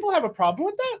great. closure. People have a problem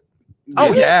with that.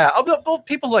 Oh yeah. Well,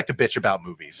 people like to bitch about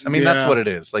movies. I mean, that's Yeah. what it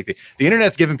is. Like the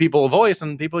internet's giving people a voice,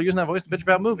 and people using that voice to bitch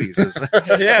about movies.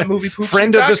 Yeah, movie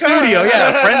Friend of the studio,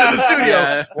 yeah, friend of the studio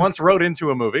Yeah. once wrote into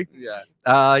a movie. Yeah.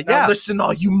 Now Yeah. listen,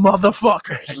 all you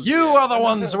motherfuckers. You are the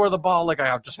ones who are the ball. Like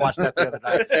I just watched that the other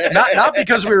night. Not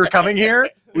because we were coming here.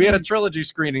 We had a trilogy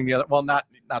screening the other. Well, not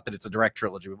that it's a direct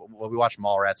trilogy. We watched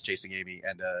Mallrats, Chasing Amy,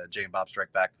 and Jay and Bob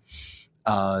Strike Back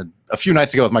a few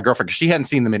nights ago with my girlfriend because she hadn't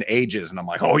seen them in ages, and I'm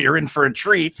like, "Oh, you're in for a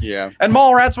treat." Yeah. And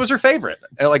Mallrats was her favorite.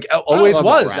 Like always love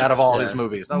was Mallrats, out of all yeah. his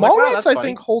movies. And I was like, wow, Mallrats, that's I funny.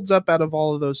 think, holds up out of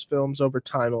all of those films over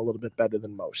time a little bit better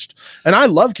than most. And I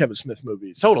love Kevin Smith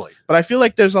movies, Totally. but I feel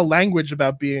like there's a language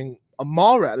about being a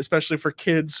mall rat, especially for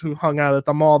kids who hung out at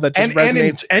the mall that just And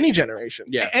in- resonates any generation.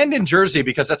 Yeah. And in Jersey,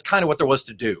 because that's kind of what there was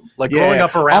to do. Like growing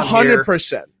up around here,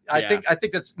 100%. I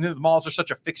think that's the malls are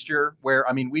such a fixture where,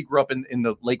 I mean, we grew up in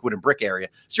the Lakewood and Brick area.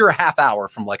 So you're a half hour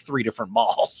from like 3 different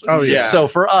malls. Oh, yeah. So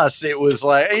for us, it was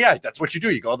like, yeah, that's what you do.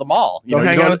 You go to the mall. You Go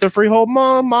hang out at the Freehold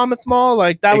Mall, Monmouth Mall.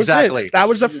 Like that Exactly. was it. That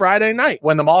was a Friday night.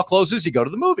 when the mall closes, you go to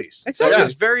the movies. Exactly. So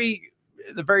it's very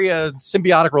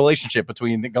symbiotic relationship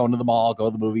between going to the mall, go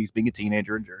to the movies, being a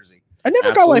teenager in Jersey. I never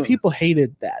got why Absolutely. people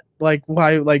hated that. Like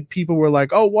why like people were like,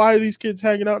 oh, why are these kids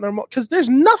hanging out in our mall? Because there's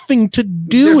nothing to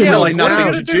do There's in yeah, those like, what are they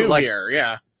towns. gonna do? Like- here?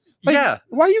 Yeah, Like, yeah.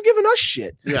 Why are you giving us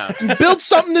shit? yeah. Build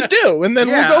something to do, and then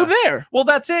Yeah. we'll go there. Well,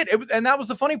 that's it. And that was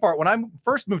the funny part when I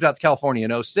first moved out to California in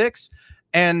 2006.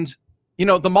 And,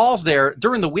 the malls there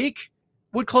during the week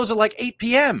would close at like 8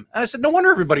 p.m. And I said, no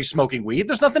wonder everybody's smoking weed.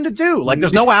 There's nothing to do. Like,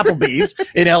 there's no Applebee's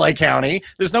in LA County.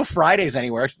 There's no Fridays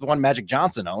anywhere, except the one Magic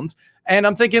Johnson owns. And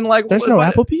I'm thinking, like, There's no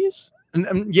Applebee's.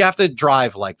 And you have to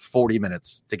drive like 40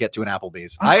 minutes to get to an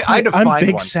Applebee's. I had to I'm find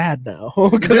big one. sad now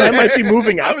because I might be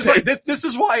moving out. I was like, this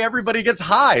is why everybody gets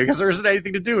high, because there isn't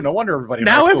anything to do. No wonder everybody in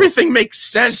high now school is everything makes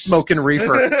sense. smoking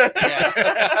reefer.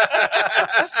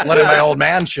 Letting my old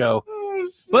man show.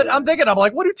 But I'm thinking, I'm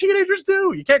like, what do teenagers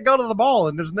do? You can't go to the mall,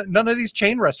 and there's none of these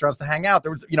chain restaurants to hang out.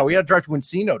 There was, we had to drive to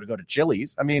Encino to go to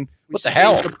Chili's. I mean, what the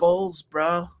hell? The Bulls,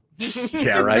 bro.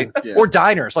 Yeah, right. Yeah. Or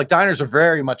diners. Like diners are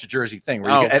very much a Jersey thing.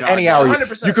 Where you Oh, at God, any yeah. hour,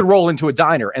 100%. you could roll into a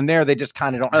diner, and there they just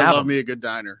kind of don't I have love them. me a good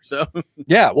diner. So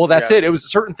Yeah, well, that's Yeah. it. It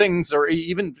was certain things, or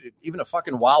even a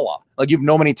fucking Wawa. Like you've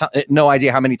no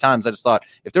idea how many times I just thought,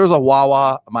 if there was a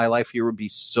Wawa, my life here would be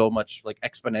so much like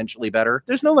exponentially better.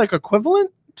 There's no like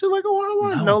equivalent to like a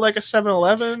Wawa. No. No like a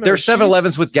 7-Eleven. There's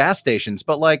 7-Elevens with gas stations,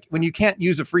 but like when you can't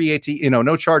use a free ATM,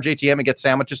 no charge ATM and get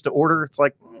sandwiches to order, it's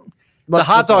like the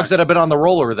hot dogs that have been on the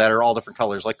roller that are all different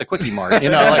colors, like the Quickie Mart. Like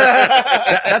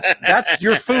that's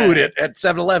your food at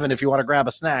 7-Eleven if you want to grab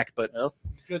a snack. But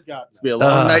Good God. it's be a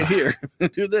long night here.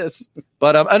 Do this.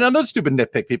 another stupid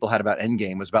nitpick people had about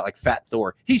Endgame was about like Fat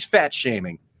Thor. He's fat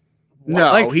shaming. No,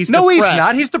 Like, he's he's depressed.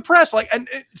 not. He's depressed. Like, and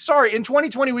sorry, in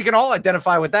 2020 we can all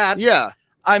identify with that. Yeah.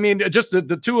 I mean, just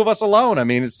the two of us alone. I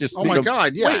mean, it's just Oh my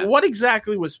God. Yeah. Wait, what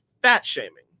exactly was fat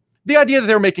shaming? the idea that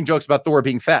they were making jokes about Thor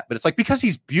being fat, but it's like because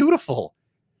he's beautiful.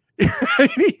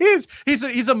 He is.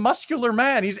 He's a muscular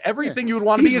man. He's everything you would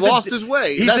want to be. He's lost his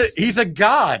way. He's a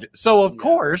god. So of Yeah.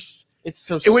 course, It's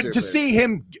so it would, stupid. to see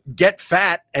him get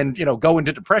fat and go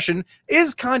into depression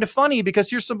is kind of funny because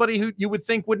here's somebody who you would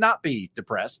think would not be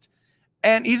depressed,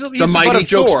 and he's the butt mighty of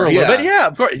jokes Thor, for a little yeah. bit. Yeah,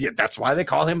 of course. Yeah, that's why they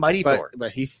call him Mighty Thor.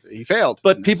 but he failed.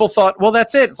 But people thought, well,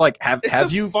 that's it. It's like, have It's a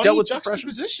you funny dealt with depression?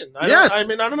 juxtaposition? Yes. I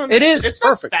don't know. It is. It's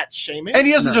Perfect. not fat shaming. And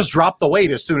he doesn't No. just drop the weight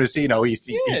as soon as he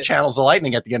Yeah. channels the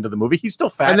lightning at the end of the movie. He's still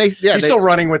fat. and He's still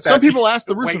running with that. Some people ask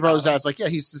the weight Russo Brothers on him. as like, yeah,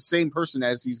 he's the same person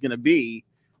as he's going to be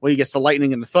when he gets the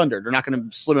lightning and the thunder. They're not going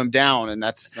to slim him down, and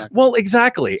that's not, Well,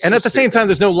 exactly. And So at the same stupid. time,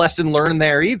 there's no lesson learned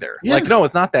there either. Yeah. Like, no,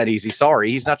 it's not that easy. Sorry.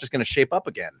 He's not just going to shape up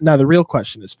again. Now the real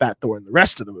question is Fat Thor in the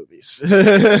rest of the movies.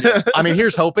 I mean,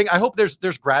 here's hoping. I hope there's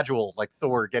gradual, like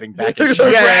Thor getting back in shape.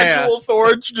 Gradual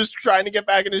Thor just trying to get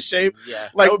back into shape. yeah.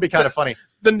 Like That would be kind of funny.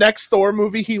 the next Thor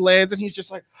movie, he lands and he's just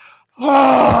like,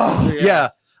 oh, Yeah.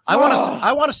 I want to. Oh.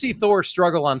 I want to see Thor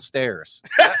struggle on stairs.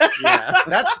 Yeah.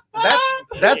 That's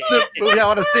the movie I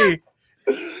want to see.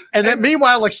 And then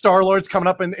meanwhile, like Star-Lord's coming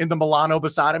up in the Milano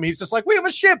beside him. He's just like, we have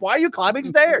a ship. Why are you climbing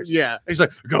stairs? Yeah. He's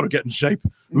like, go to get in shape.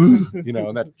 In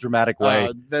that dramatic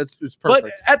way. That's it's But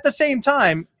perfect. at the same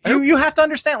time, you have to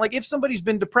understand, like, if somebody's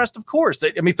been depressed, of course,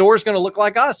 Thor's going to look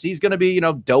like us. He's going to be,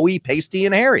 doughy, pasty,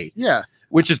 and hairy, yeah.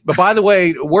 which is, but by the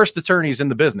way, worst attorneys in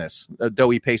the business,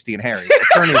 doughy, pasty, and hairy,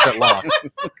 attorneys at law.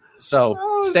 So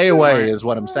Oh, stay shit. away is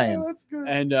what I'm saying. Oh, that's good.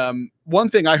 And one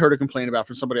thing I heard a complaint about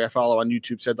from somebody I follow on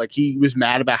YouTube said like he was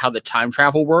mad about how the time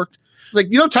travel worked. Like,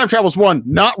 time travel's one,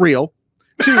 not real.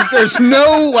 Two, there's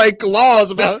no like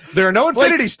laws about There are no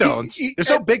infinity like, stones. There's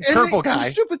no big purple the guy.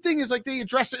 stupid thing is like they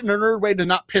address it in a nerd way to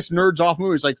not piss nerds off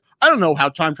movies. Like, I don't know how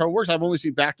time travel works. I've only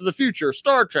seen Back to the Future,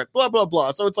 Star Trek, blah blah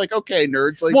blah. So it's like, okay,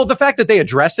 nerds. Like, Well, the fact that they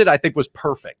address it, I think, was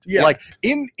perfect. Yeah. Like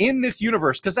in this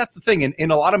universe, because that's the thing.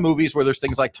 In a lot of movies where there's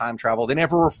things like time travel, they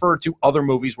never refer to other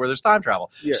movies where there's time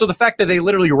travel. Yeah. So the fact that they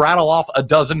literally rattle off a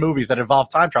dozen movies that involve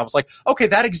time travel, it's like, okay,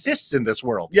 that exists in this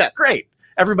world. Yes. Great.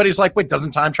 Everybody's like, wait,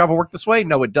 doesn't time travel work this way?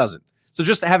 No, it doesn't. So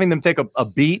just having them take a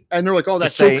beat. and they're like, oh, to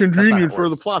that's say so that's not how convenient it for the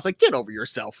works. plot. It's like, get over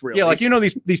yourself, really. Yeah, like,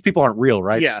 these people aren't real,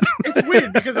 right? Yeah. It's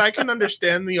weird because I can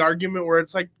understand the argument where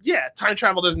it's like, yeah, time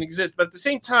travel doesn't exist, but at the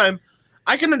same time,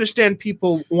 I can understand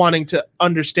people wanting to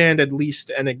understand at least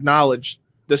and acknowledge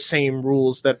the same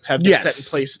rules that have been set in Yes.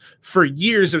 place for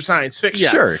years of science fiction.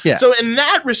 Sure. Yeah. So in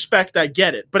that respect, I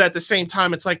get it, but at the same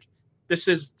time, it's like this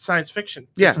is science fiction.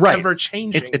 Yeah, It's right. ever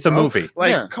changing. It's a bro. movie. Like,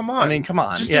 Yeah. come on. I mean, come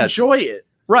on. just Yeah. enjoy it.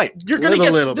 Right. You're gonna Live a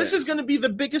get little this bit. is gonna be the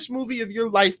biggest movie of your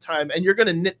lifetime, and you're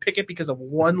gonna nitpick it because of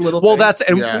one little Well,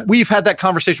 thing. and we've had that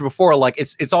conversation before. Like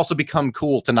it's also become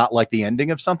cool to not like the ending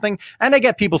of something. And I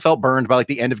get people felt burned by like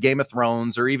the end of Game of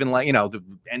Thrones or even like, the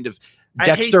end of I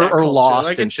hate Dexter that or culture. Lost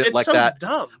Like, and shit it's like so that.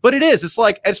 dumb. But it is. It's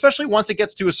like, especially once it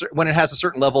gets to when it has a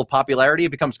certain level of popularity,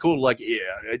 it becomes cool. Like, yeah,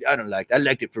 I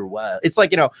liked it for a while. It's like,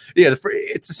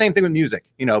 it's the same thing with music.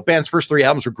 Band's first 3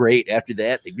 albums were great. After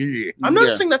that, I'm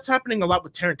noticing that's happening a lot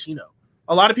with Tarantino.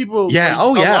 A lot of people, Yeah, a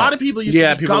lot of people used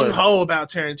to be people gung ho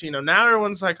about Tarantino. Now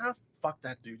everyone's like, "Oh, fuck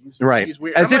that dude. He's weird."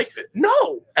 As I'm if like,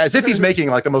 no, as if he's making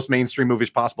like the most mainstream movies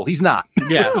possible. He's not.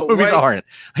 Yeah. Those movies like- aren't.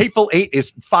 Hateful Eight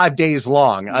is 5 days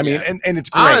long. I mean, Yeah. and it's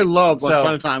great. I love Once So-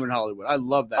 Upon a Time in Hollywood. I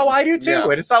love that. Oh, I do too. Yeah.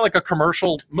 And it's not like a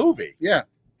commercial movie. Yeah.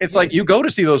 It's like you go to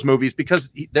see those movies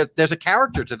because there's a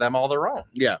character to them all their own.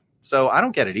 Yeah. So I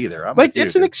don't get it either. I'm like with you,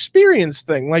 it's an dude. experience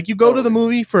thing. Like you go to the Totally.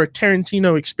 movie for a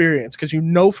Tarantino experience because you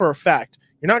know for a fact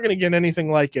you're not going to get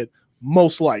anything like it,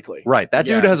 most likely. Right. That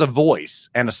dude Yeah. has a voice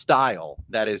and a style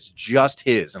that is just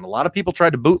his. And a lot of people tried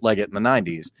to bootleg it in the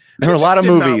 90s. There were a just lot of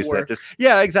did not movies that work. just,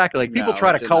 yeah, exactly. Like people No, try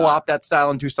it to did co-opt that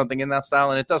style and do something in that style,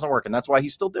 and it doesn't work. And that's why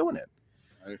he's still doing it.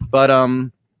 Right. But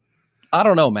I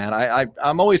don't know, man.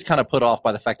 I'm always kind of put off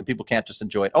by the fact that people can't just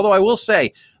enjoy it. Although I will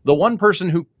say the one person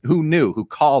who knew, who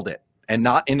called it, and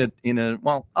not in a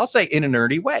well, I'll say in a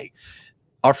nerdy way.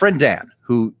 Our friend Dan,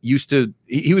 who used to,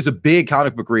 he was a big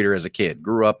comic book reader as a kid,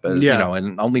 grew up as,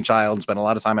 an only child, and spent a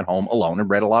lot of time at home alone and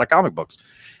read a lot of comic books.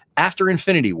 After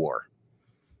Infinity War,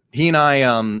 he and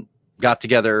I got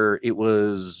together. It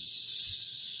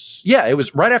was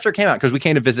right after it came out because we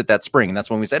came to visit that spring. And that's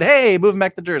when we said, hey, moving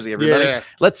back to Jersey, everybody. Yeah.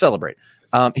 Let's celebrate.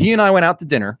 He and I went out to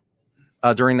dinner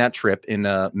during that trip in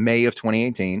May of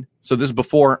 2018. So this is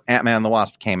before Ant-Man and the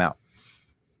Wasp came out.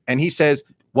 And he says,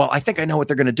 well, I think I know what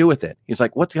they're going to do with it. He's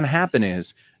like, what's going to happen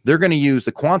is they're going to use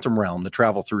the quantum realm to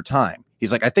travel through time. He's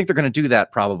like, I think they're going to do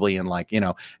that probably in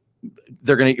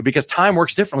they're going to, because time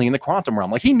works differently in the quantum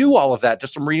realm. Like he knew all of that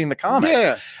just from reading the comics.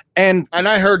 Yeah. And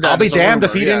I heard that. I'll be as a damned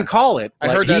if rumor, he yeah. didn't call it. I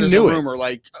Like, heard that he as knew a it. rumor.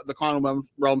 Like the quantum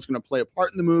realm's going to play a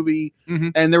part in the movie.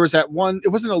 Mhm. And there was that one. It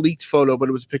wasn't a leaked photo, but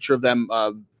it was a picture of them.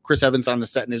 Chris Evans on the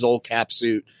set in his old cap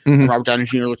suit. Mhm. And Robert Downey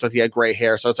Jr. looked like he had gray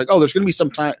hair. So it's like, oh, there's going to be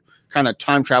some kind of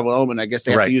time travel element. I guess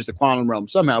they have Right. to use the quantum realm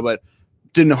somehow, but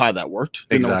didn't know how that worked.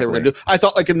 Didn't know what they were going to do. I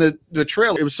thought like in the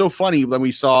trailer, it was so funny when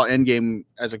we saw Endgame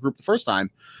as a group the first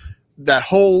time. That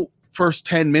whole first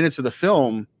 10 minutes of the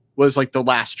film was like the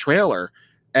last trailer.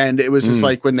 And it was just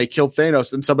like when they killed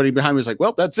Thanos and somebody behind me was like,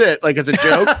 well, that's it. Like, it's a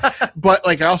joke. But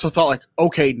like, I also thought like,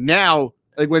 okay, now,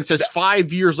 like when it says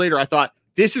 5 years later, I thought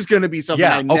this is going to be something.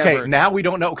 Yeah. I never, Now we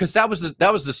don't know, because that was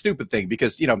the stupid thing,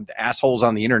 because the assholes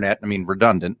on the internet. I mean,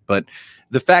 redundant, but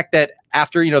the fact that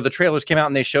after the trailers came out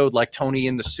and they showed like Tony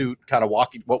in the suit, kind of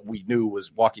walking, what we knew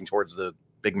was walking towards the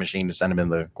big machine to send him in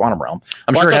the quantum realm.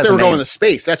 I'm Well, sure I it thought has they a were name. going to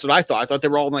space. That's what I thought. I thought they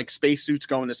were all in like space suits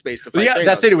going to space to fight. Yeah, Thanos.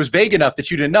 that's it. It was vague enough that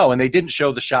you didn't know, and they didn't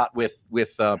show the shot with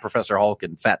Professor Hulk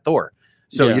and Fat Thor,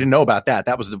 so you didn't know about that.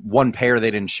 That was the one pair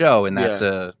they didn't show in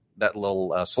that that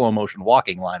little slow motion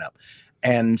walking lineup.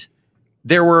 And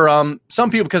there were some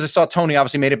people, because they saw Tony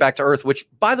obviously made it back to Earth, which,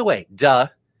 by the way, duh.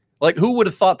 Like, who would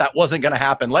have thought that wasn't going to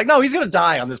happen? Like, no, he's going to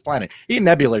die on this planet. He and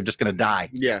Nebula are just going to die.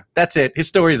 Yeah. That's it. His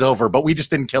story's over, but we just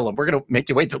didn't kill him. We're going to make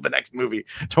you wait till the next movie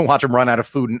to watch him run out of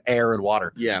food and air and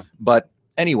water. Yeah. But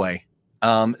anyway,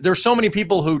 there were so many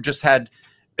people who just had,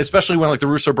 especially when like the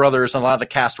Russo brothers and a lot of the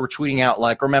cast were tweeting out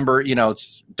like, remember,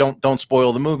 it's don't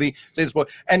spoil the movie, say the spoil,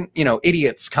 and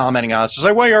idiots commenting on it. It's just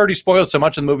like, well, you already spoiled so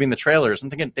much of the movie in the trailers. I'm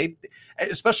thinking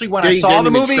especially when I saw the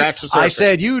movie, I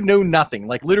said you knew nothing.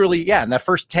 Like literally, in that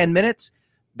first 10 minutes,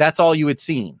 that's all you had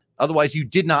seen. Otherwise, you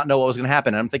did not know what was going to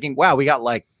happen. And I'm thinking, wow, we got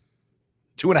like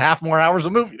 2.5 more hours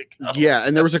of movie to go. Yeah,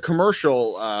 and there was a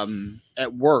commercial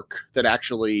at work that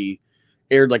actually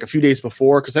aired like a few days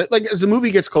before, because like as the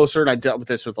movie gets closer, and I dealt with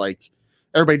this with like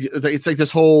everybody, it's like this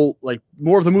whole like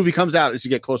more of the movie comes out as you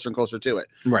get closer and closer to it.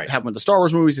 Right. It happened with the Star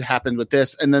Wars movies. It happened with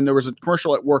this, and then there was a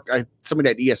commercial at work. Somebody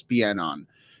had ESPN on,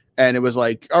 and it was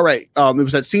like, all right, it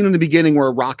was that scene in the beginning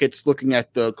where Rocket's looking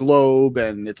at the globe,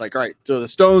 and it's like, all right, so the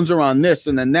stones are on this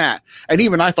and then that, and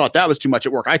even I thought that was too much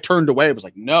at work. I turned away. I was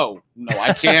like, no,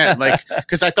 I can't, like,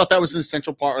 because I thought that was an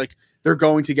essential part. Like, they're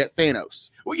going to get Thanos.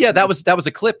 Well, yeah, that was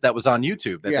a clip that was on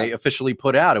YouTube that they officially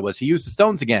put out. It was he used the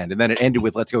stones again, and then it ended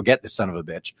with "Let's go get this son of a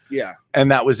bitch." Yeah,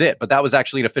 and that was it. But that was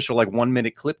actually an official like 1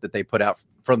 minute clip that they put out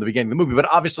from the beginning of the movie. But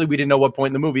obviously, we didn't know what point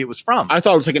in the movie it was from. I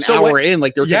thought it was like an hour in,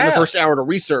 like they were taking the first hour to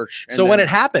research. So when it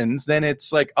happens, then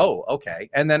it's like, oh, okay.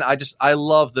 And then I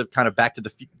love the kind of back to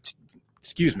the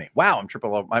excuse me. Wow, I'm tripping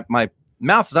over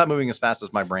mouth is not moving as fast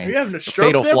as my brain. Are you having a stroke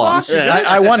Fatal there, flaw. boss? Yeah.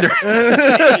 I wonder.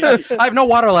 I have no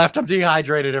water left. I'm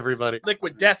dehydrated, everybody.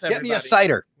 Liquid death, Get everybody. me a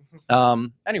cider.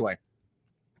 Anyway,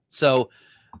 so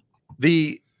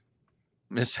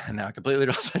now I completely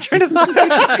lost my train of thought.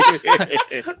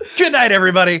 Good night,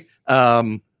 everybody.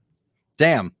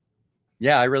 Damn.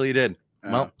 Yeah, I really did.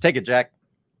 Well, take it, Jack.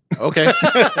 Okay.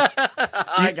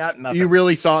 I got nothing. You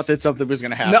really thought that something was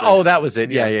going to happen? No, oh, that was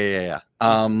it. Yeah.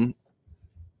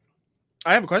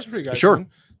 I have a question for you guys. Sure. man.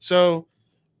 So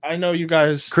I know you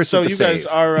guys. Chris so with the you guys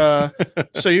save. are.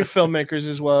 So you're filmmakers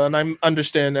as well, and I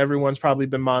understand everyone's probably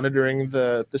been monitoring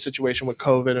the situation with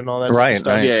COVID and all that Right,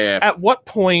 stuff. right. Yeah. At what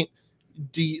point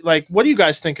what do you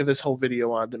guys think of this whole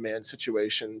video on demand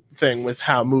situation thing with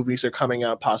how movies are coming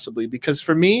out possibly? Because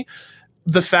for me,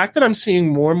 the fact that I'm seeing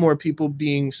more and more people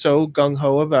being so gung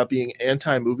ho about being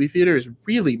anti movie theater is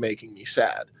really making me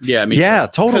sad. Yeah. I mean, Yeah,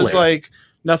 totally. Because like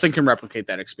nothing can replicate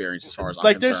that experience as far as I'm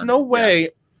there's concerned. no way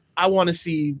I want to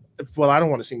see. Well, I don't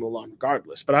want to see Mulan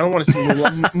regardless, but I don't want to see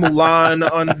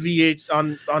Mulan on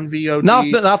VOD.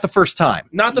 Not the first time.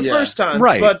 Not the Yeah. first time,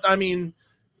 Right. But I mean,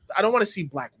 I don't want to see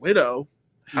Black Widow.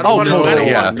 I Oh, don't want totally, I don't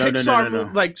yeah. want No, Pixar,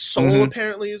 no. like Soul Mhm.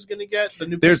 apparently is going to get the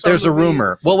new. There's Pixar a movie.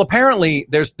 rumor. Well, apparently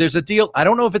there's a deal. I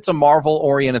don't know if it's a Marvel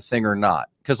oriented thing or not,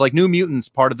 because like New Mutants,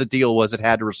 part of the deal was it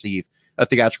had to receive a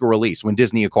theatrical release when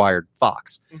Disney acquired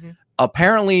Fox. Mhm.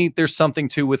 Apparently, there's something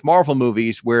too with Marvel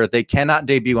movies where they cannot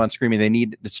debut on streaming.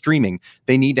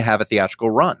 They need to have a theatrical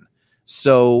run.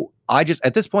 So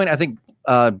at this point, I think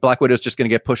Black Widow is just going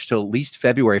to get pushed to at least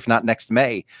February, if not next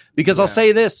May. Because I'll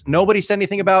say this: nobody said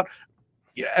anything about.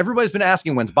 Everybody's been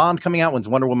asking when's Bond coming out, when's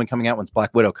Wonder Woman coming out, when's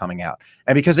Black Widow coming out,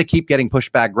 and because they keep getting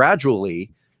pushed back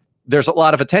gradually, there's a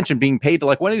lot of attention being paid to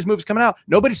like when are these movies coming out.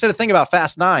 Nobody said a thing about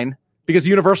Fast 9 because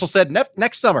Universal said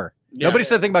next summer. Yeah. Nobody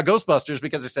said a thing about Ghostbusters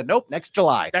because they said nope, next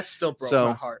July. That still broke So-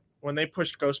 my heart when they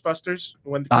pushed Ghostbusters.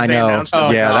 When I they know. announced Oh,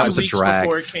 it, yeah, like, that 2 was a weeks drag.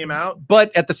 before it came out.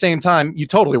 But at the same time, you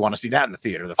totally want to see that in the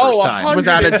theater the first time.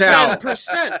 Without a doubt.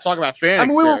 110%. Talk about fan I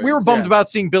mean, we were experience, bummed yeah. about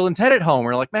seeing Bill and Ted at home.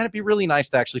 We are like, man, it'd be really nice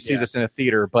to actually see Yeah. this in a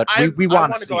theater, but I we want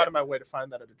want to to see go it. out of my way to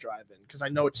find that at a drive-in because I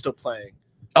know it's still playing.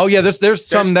 Oh yeah, there's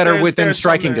some that are within there's some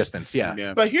striking that- distance. Yeah.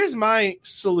 Yeah. But here's my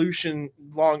solution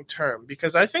long term,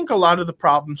 because I think a lot of the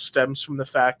problem stems from the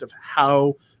fact of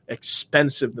how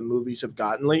expensive the movies have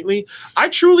gotten lately. I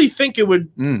truly think it would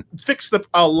fix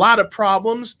a lot of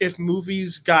problems if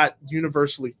movies got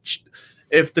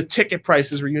if the ticket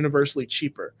prices were universally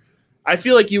cheaper. I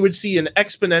feel like you would see an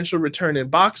exponential return in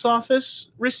box office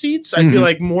receipts. I feel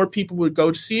like more people would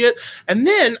go to see it. And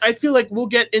then I feel like we'll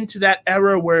get into that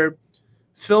era where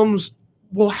films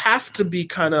will have to be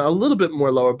kind of a little bit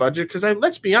more lower budget because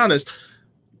let's be honest,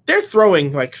 they're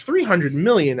throwing like 300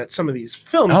 million at some of these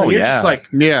films. Oh, and you're yeah. just like,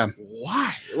 Yeah.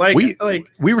 why? Like,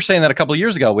 We were saying that a couple of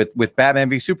years ago with Batman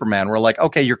v Superman. We're like,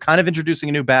 okay, you're kind of introducing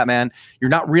a new Batman.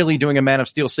 You're not really doing a Man of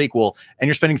Steel sequel, and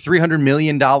you're spending $300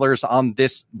 million on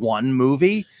this one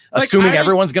movie, Like, assuming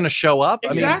everyone's going to show up.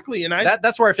 exactly. I mean,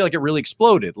 that's where I feel like it really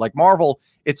exploded. Like Marvel,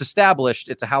 it's established,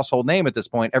 it's a household name at this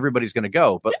point. Everybody's going to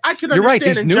go. But I could you're right,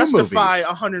 understand these and new justify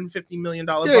movies. $150 million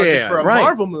Yeah, budget yeah, for a right.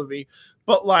 Marvel movie,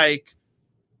 but like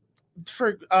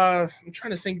I'm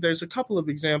trying to think. There's a couple of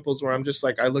examples where I'm just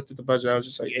like, I looked at the budget, I was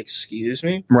just like, excuse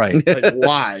me, right. like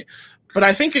why? But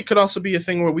I think it could also be a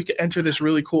thing where we could enter this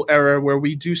really cool era where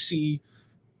we do see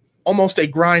almost a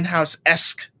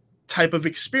Grindhouse-esque type of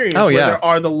experience. Oh, where yeah. there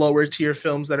are the lower tier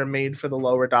films that are made for the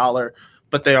lower dollar,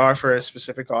 but they are for a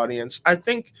specific audience. I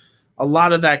think a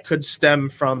lot of that could stem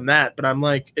from that. But I'm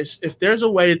like, if there's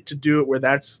a way to do it where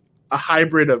that's a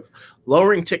hybrid of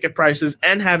lowering ticket prices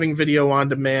and having video on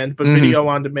demand, but video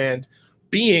on demand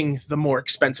being the more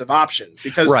expensive option,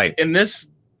 because Right. in this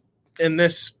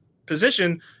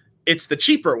position, it's the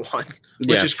cheaper one, which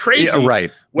Yeah. is crazy. Yeah,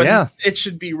 right. When Yeah. it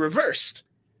should be reversed.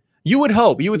 You would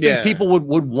hope. You would think Yeah. people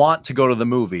would want to go to the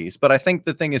movies, but I think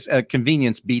the thing is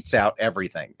convenience beats out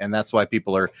everything, and that's why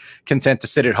people are content to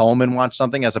sit at home and watch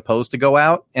something as opposed to go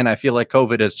out. And I feel like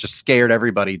COVID has just scared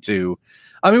everybody to.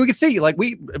 I mean, we could see like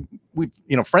we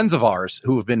friends of ours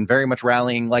who have been very much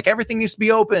rallying like everything needs to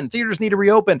be open, theaters need to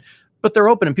reopen, but they're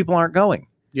open and people aren't going.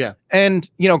 Yeah. And,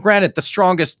 granted, the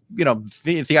strongest,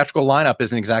 theatrical lineup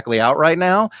isn't exactly out right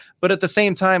now. But at the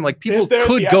same time, like people Is there a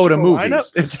could go to theatrical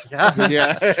movies. Yeah.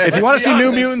 Yeah. If you Let's want be to see New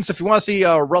honest. Mutants, if you want to see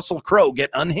Russell Crowe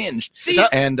get unhinged. See,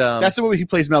 And That's the movie he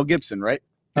plays Mel Gibson, right?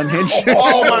 Unhinged.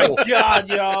 oh my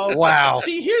God, yo. Wow.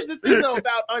 See, here's the thing though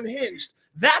about Unhinged.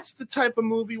 That's the type of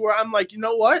movie where I'm like, you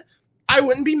know what? I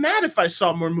wouldn't be mad if I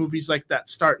saw more movies like that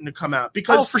starting to come out,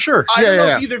 because Oh, for sure. I don't know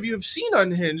Yeah, if either of you have seen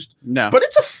Unhinged, No. but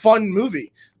it's a fun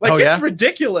movie. Like, Oh, it's yeah?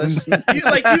 ridiculous.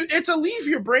 It's a leave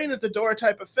your brain at the door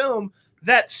type of film,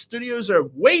 that studios are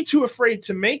way too afraid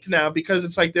to make now because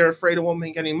it's like they're afraid it won't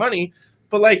make any money.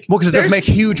 But like, well, because it doesn't make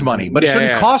huge money, but it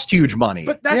shouldn't cost huge money.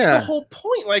 But that's the whole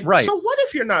point. Like, right. So what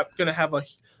if you're not going to have a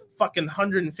fucking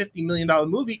 $150 million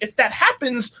movie? If that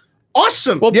happens,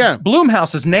 awesome. Well,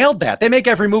 Blumhouse has nailed that. They make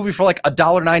every movie for like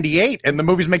 $1.98, and the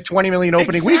movies make $20 million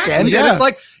opening weekend. Yeah. And it's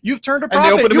like you've turned a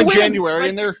profit. And they open them in win. January, like,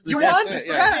 and they're you won. For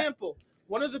example,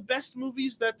 one of the best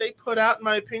movies that they put out, in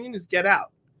my opinion, is Get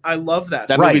Out. I love that.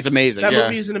 That movie's amazing. That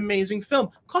movie is an amazing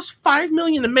film. Cost $5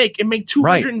 million to make. It made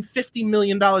 $250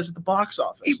 million at the box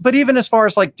office. But even as far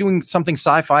as like doing something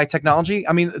sci-fi technology,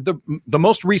 I mean, the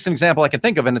most recent example I can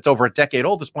think of, and it's over a decade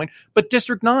old at this point, but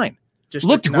District 9.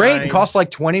 Looked great and cost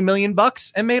like $20 million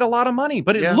and made a lot of money,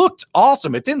 but it looked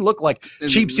awesome. It didn't look like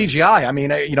cheap CGI. I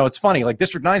mean, it's funny. Like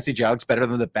District 9 CGI looks better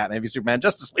than the Batman v Superman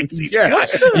Justice League CGI.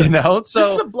 So this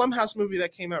is a Blumhouse movie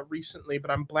that came out recently,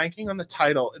 but I'm blanking on the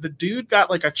title. The dude got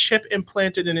like a chip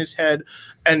implanted in his head,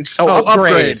 and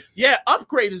Upgrade. Yeah,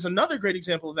 Upgrade is another great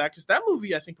example of that because that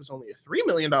movie I think was only a $3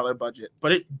 million budget,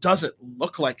 but it doesn't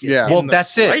look like it. Yeah, well,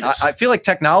 that's it. I feel like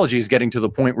technology is getting to the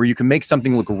point where you can make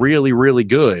something look really, really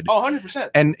good. 100%.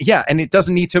 And it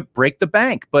doesn't need to break the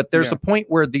bank, but there's a point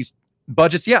where these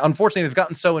budgets, unfortunately, they've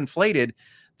gotten so inflated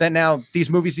that now these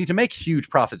movies need to make huge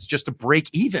profits just to break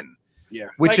even. Yeah,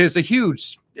 which is a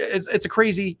huge, it's a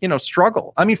crazy,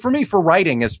 struggle. I mean, for me, for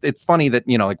writing, it's funny that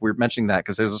like we were mentioning that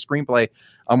because there's a screenplay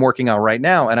I'm working on right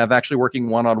now, and I'm actually working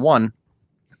one-on-one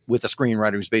with a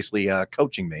screenwriter who's basically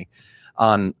coaching me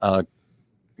on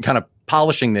kind of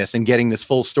polishing this and getting this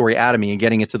full story out of me and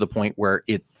getting it to the point where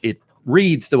it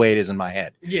reads the way it is in my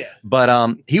head. Yeah.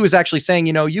 But he was actually saying,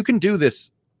 you can do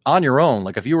this on your own.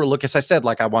 Like if you were looking, as I said,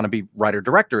 like I want to be writer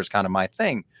director is kind of my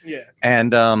thing. Yeah.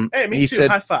 And hey, me he too.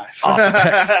 said, high five.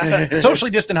 Awesome.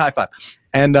 Socially distant high five.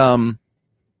 And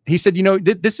he said,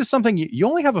 this is something you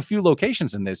only have a few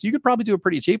locations in this. You could probably do it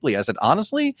pretty cheaply. I said,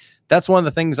 honestly, that's one of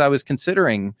the things I was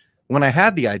considering when I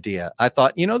had the idea. I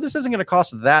thought, this isn't going to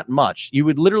cost that much. You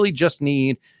would literally just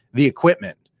need the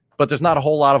equipment, but there's not a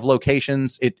whole lot of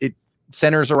locations. It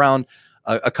centers around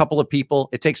a couple of people.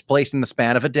 It takes place in the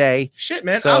span of a day. Shit,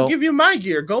 man. I'll give you my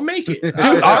gear. Go make it. Dude,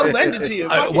 I'll lend it to you.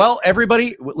 Well,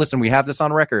 everybody, listen, we have this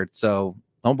on record. So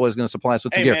Homeboy's going to supply us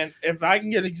with some gear. Man, if I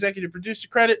can get executive producer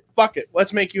credit, fuck it.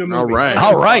 Let's make you a movie.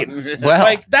 All right. Well,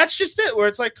 like that's just it. Where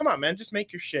it's like, come on, man, just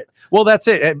make your shit. Well, that's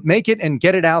it. Make it and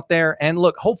get it out there. And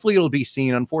look, hopefully it'll be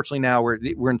seen. Unfortunately, now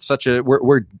we're in such a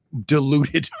we're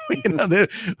diluted.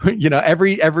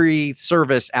 Every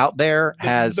service out there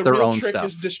has their own trick stuff.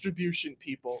 Is distribution,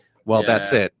 people. Well,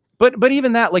 that's it. But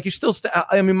even that, like you still,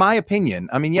 I mean, my opinion,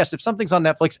 yes, if something's on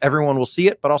Netflix, everyone will see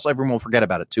it, but also everyone will forget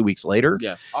about it 2 weeks later.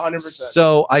 Yeah, 100%.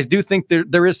 So I do think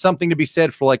there is something to be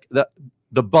said for like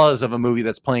the buzz of a movie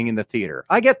that's playing in the theater.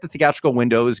 I get the theatrical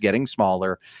window is getting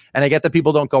smaller, and I get that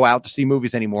people don't go out to see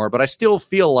movies anymore, but I still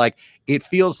feel like it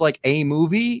feels like a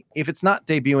movie if it's not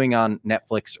debuting on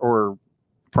Netflix or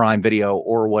Prime Video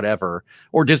or whatever,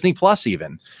 or Disney Plus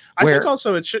even. I think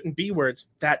also it shouldn't be where it's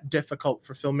that difficult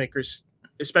for filmmakers,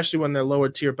 especially when they're lower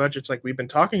tier budgets like we've been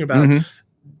talking about. Mm-hmm.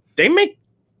 They make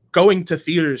going to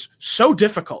theaters so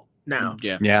difficult now.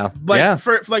 Yeah.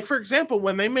 For example,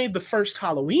 when they made the first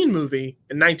Halloween movie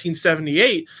in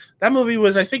 1978, that movie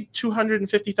was, I think,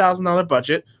 $250,000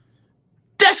 budget,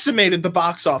 decimated the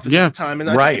box office at the time. And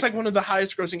I think it's like one of the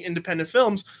highest grossing independent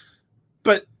films,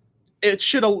 but it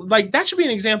should that should be an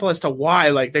example as to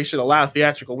why they should allow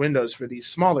theatrical windows for these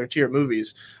smaller tier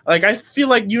movies. Like I feel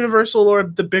like Universal or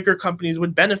the bigger companies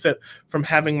would benefit from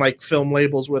having film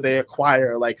labels where they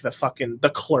acquire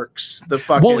the Clerks, the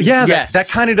fucking. Well, yeah, that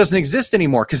kind of doesn't exist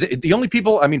anymore because the only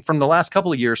people, from the last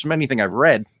couple of years, from anything I've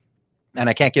read, and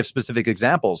I can't give specific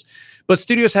examples, but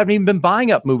studios haven't even been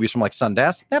buying up movies from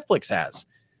Sundance. Netflix has,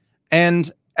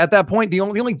 and at that point, the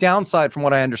only downside from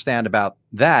what I understand about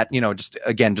that,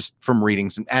 just from reading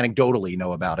some anecdotally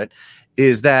know about it,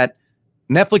 is that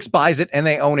Netflix buys it and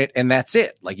they own it and that's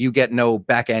it. Like you get no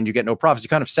back end, you get no profits. You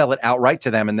kind of sell it outright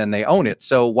to them and then they own it.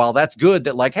 So while that's good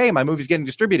that hey, my movie's getting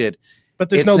distributed, but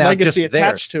there's no legacy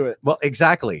attached to it. Well,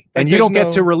 exactly. And you don't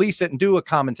get to release it and do a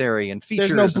commentary and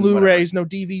features. There's no Blu-rays, no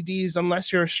DVDs,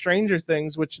 unless you're Stranger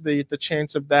Things, which the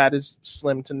chance of that is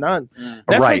slim to none.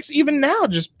 Netflix even now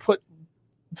just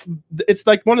it's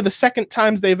like one of the second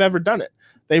times they've ever done it.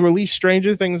 They released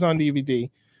Stranger Things on DVD,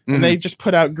 and they just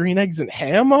put out Green Eggs and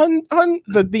Ham on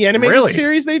the animated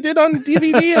series they did on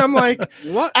DVD. And I'm like,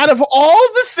 what? Out of all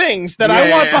the things that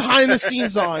I want behind the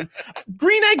scenes on,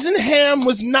 Green Eggs and Ham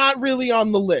was not really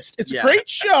on the list. It's a great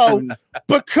show,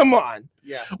 but come on.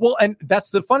 Yeah. Well, and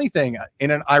that's the funny thing.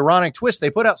 In an ironic twist, they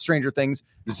put out Stranger Things,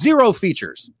 0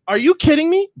 features. Are you kidding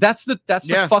me? That's the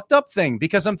Yeah. fucked up thing,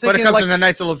 because I'm But it thinking comes like in a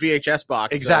nice little VHS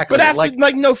box. Exactly. But after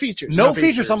like- no features. no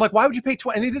features. I'm like, why would you pay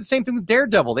 20? And they did the same thing with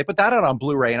Daredevil. They put that out on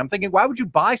Blu-ray, and I'm thinking, why would you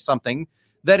buy something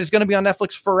that is going to be on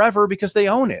Netflix forever because they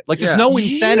own it? Like, there's Yeah. no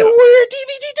incentive. You were a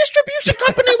DVD distribution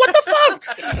company. What the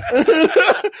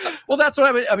fuck? Well, that's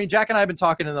what I mean. Jack and I have been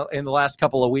talking in the last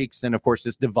couple of weeks, and of course,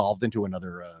 this devolved into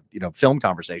another film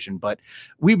conversation. But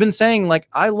we've been saying, like,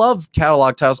 I love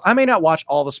catalog titles. I may not watch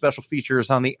all the special features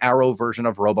on the Arrow version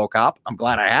of RoboCop. I'm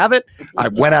glad I have it. I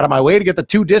went out of my way to get the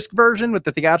 2-disc version with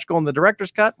the theatrical and the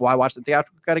director's cut. Why watch the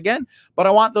theatrical cut again? But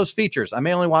I want those features. I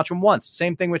may only watch them once.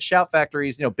 Same thing with Shout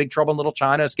Factory's, Big Trouble in Little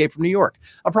China, Escape from New York.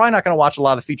 I'm probably not going to watch a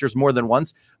lot of the features more than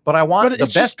once, but I want But the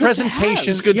it's just best good to have.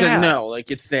 presentation. It's good Yeah. to know,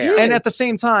 like it's there. And at the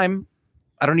same time,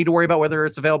 I don't need to worry about whether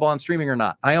it's available on streaming or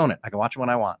not. I own it. I can watch it when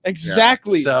I want.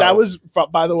 Exactly. So- That was,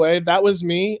 by the way, that was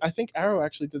me. I think Arrow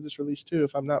actually did this release too,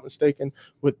 if I'm not mistaken,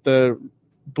 with the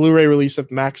Blu-ray release of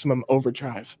Maximum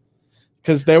Overdrive.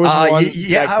 Because there was one.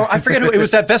 I forget who it was.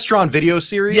 That Vestron video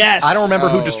series. Yes. I don't remember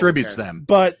who Oh, distributes okay. them.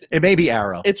 But It may be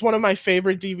Arrow. it's one of my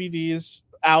favorite DVDs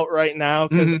out right now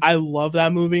because Mhm. I love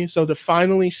that movie. So to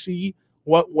finally see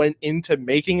what went into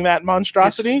making that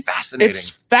monstrosity, It's fascinating. it's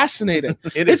fascinating.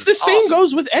 It It's is the same awesome.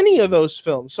 goes with any of those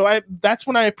films. So that's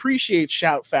when I appreciate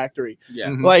Shout Factory. Yeah.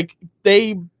 Mhm.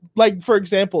 Like for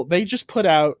example, they just put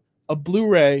out a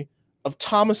Blu-ray of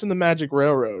Thomas and the Magic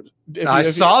Railroad. I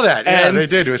saw that. Yeah, and they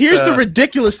did. With, Here's the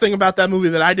ridiculous thing about that movie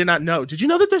that I did not know. Did you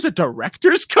know that there's a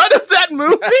director's cut of that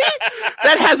movie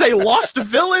that has a lost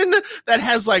villain, that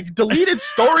has like deleted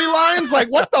storylines? Like,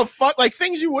 what the fuck? Like,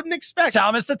 things you wouldn't expect.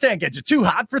 Thomas the Tank Engine, too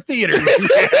hot for theaters.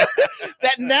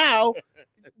 That now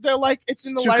they're like, it's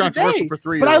in the Too light of controversial day. for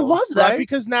 3-year-olds. But I love that right?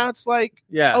 because now it's like,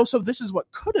 Yeah. oh, so this is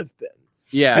what could have been.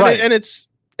 Yeah. And, Right. and it's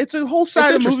a whole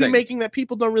side of movie interesting. making that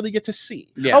people don't really get to see.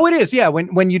 Yeah. Oh, it is. Yeah.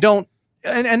 When you don't,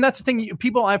 and that's the thing.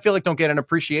 People, I feel like, don't get an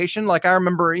appreciation. Like, I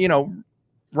remember,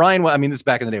 Ryan, I mean, this is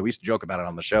back in the day. We used to joke about it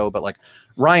on the show, but like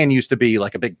Ryan used to be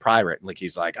like a big pirate. Like,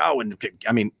 he's like, oh, and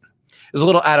I mean, it was a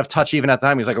little out of touch even at the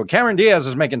time. He's like, well, Cameron Diaz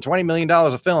is making $20 million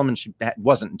a film, and she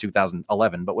wasn't in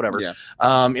 2011, but whatever. Yeah.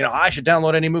 I should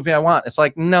download any movie I want. It's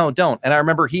like, no, don't. And I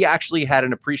remember he actually had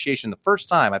an appreciation. The first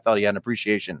time I felt he had an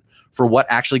appreciation for what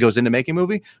actually goes into making a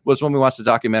movie was when we watched the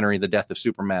documentary, The Death of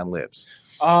Superman Lives.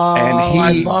 Oh, And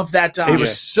I he- love that It doc.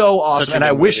 was so awesome. Such a And I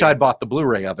good wish movie. I'd bought the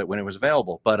Blu-ray of it when it was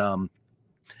available. But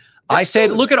I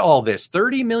said, look at all this.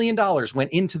 $30 million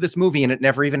went into this movie and it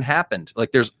never even happened.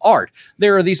 Like, there's art.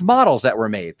 There are these models that were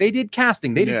made. They did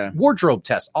casting. They did Yeah. wardrobe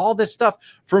tests, all this stuff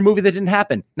for a movie that didn't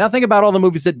happen. Now think about all the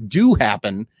movies that do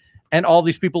happen and all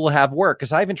these people will have work.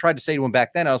 Because I even tried to say to him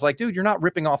back then, I was like, dude, you're not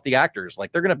ripping off the actors.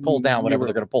 Like, they're going to pull down whatever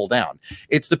they're going to pull down.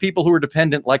 It's the people who are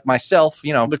dependent, like myself,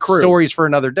 The crew. stories for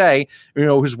another day,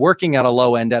 who's working at a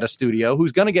low end at a studio,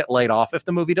 who's going to get laid off if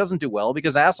the movie doesn't do well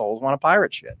because assholes want to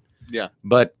pirate shit. Yeah.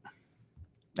 But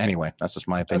anyway, that's just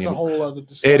my That's opinion. a whole other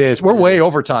discussion. It is. We're way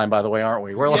over time, by the way, aren't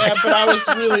we? We're Yeah, like, but I was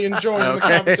really enjoying the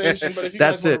Okay. conversation. But if you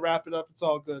That's guys want it. to wrap it up, it's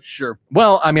all good. Sure.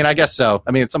 well, I mean, I guess so.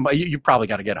 I mean, at some you probably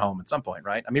got to get home at some point,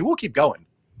 right? I mean, we'll keep going.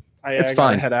 I It's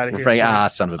gotta fine. Head out of We're here.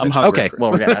 afraid, son of a I'm bitch. hungry, Okay, Chris.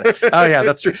 well, we're getting out of it. Oh yeah,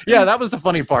 that's true. Yeah, that was the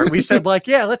funny part. We said like,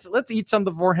 yeah, let's eat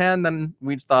something beforehand. Then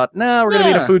we just thought, no, we're gonna be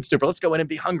in a Yeah. food stupor. Let's go in and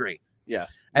be hungry. Yeah.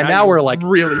 And Now now we're you're like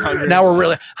really hungry. Now we're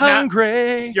really Now-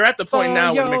 hungry. You're at the point For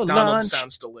now when your McDonald's lunch.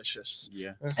 sounds delicious.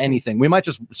 Yeah. Anything. We might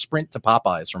just sprint to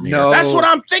Popeyes from here. No. That's what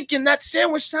I'm thinking. That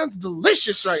sandwich sounds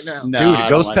delicious right now. No, Dude, I don't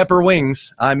ghost like pepper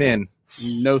wings. I'm in. it.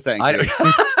 No, thank I you.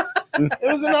 It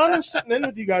was an honor sitting in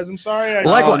with you guys. I'm sorry. I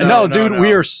like Oh, no, no, dude, no.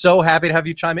 we are so happy to have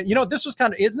you chime in. This was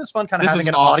isn't this fun kind of This having is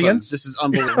an awesome. audience? This is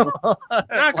unbelievable.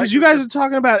 because you guys are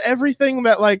talking about everything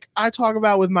that like I talk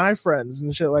about with my friends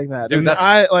and shit like that. Dude, and that's-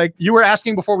 I like. You were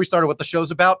asking before we started what the show's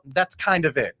about. That's kind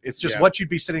of it. It's just Yeah. what you'd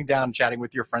be sitting down and chatting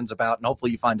with your friends about, and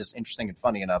hopefully you find us interesting and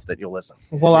funny enough that you'll listen.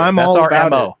 Well, I'm That's all our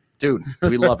about MO. Dude,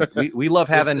 we love it. We love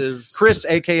having This is- Chris,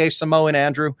 aka Samoan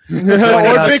Andrew. it. joining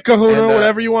or us, Big Kahuna, and,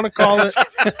 whatever you want to call it.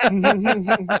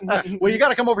 Well, you got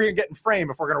to come over here and get in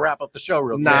frame if we're going to wrap up the show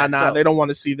real quick. Nah, So- they don't want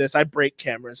to see this. I break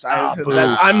cameras. boo.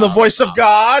 I'm the voice of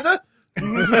God.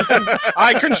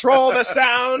 I control the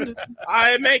sound.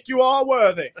 I make you all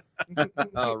worthy.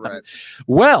 All right.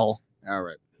 Well, All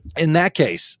right. in that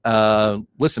case,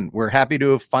 listen, we're happy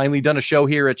to have finally done a show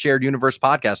here at Shared Universe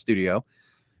Podcast Studio.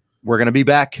 We're going to be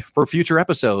back for future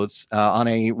episodes on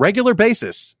a regular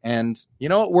basis. And you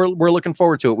know what? We're looking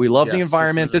forward to it. We love the Yes,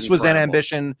 environment. this is This was an incredible.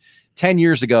 ambition 10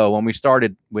 years ago when we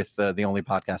started with the only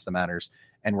podcast that matters.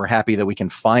 And we're happy that we can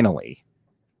finally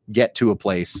get to a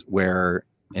place where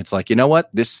It's like, you know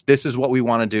what? This is what we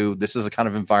want to do. This is the kind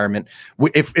of environment.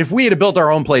 If we had built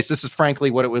our own place, this is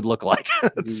frankly what it would look like.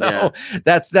 So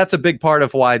that's a big part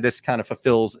of why this kind of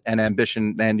fulfills an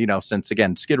ambition. And, since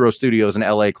again, Skid Row Studios in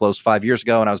LA closed 5 years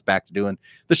ago, and I was back to doing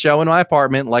the show in my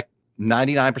apartment, like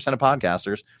 99% of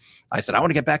podcasters, I said, I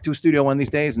want to get back to a studio one of these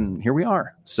days. And here we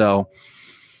are. So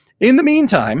in the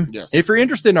meantime, if you're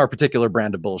interested in our particular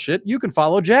brand of bullshit, you can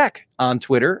follow Jack on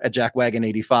Twitter at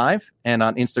JackWagon85 and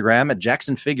on Instagram at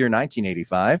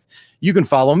JacksonFigure1985. You can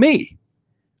follow me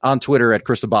on Twitter at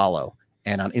Chris Abalo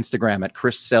and on Instagram at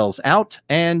Chris Sells Out.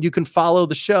 And you can follow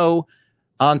the show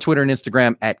on Twitter and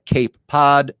Instagram at Cape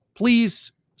Pod.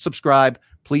 Please subscribe.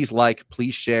 Please like.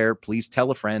 Please share. Please tell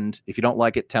a friend. If you don't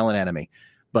like it, tell an enemy.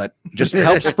 But just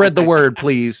help spread the word,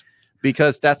 please.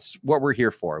 Because that's what we're here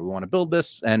for. We want to build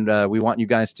this, and we want you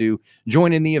guys to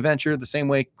join in the adventure the same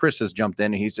way Chris has jumped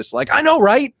in, and he's just like, I know,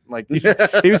 right? Like,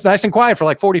 he was nice and quiet for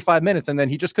like 45 minutes, and then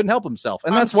he just couldn't help himself.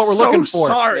 And that's what we're looking for.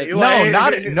 Sorry.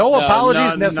 No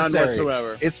apologies necessary. None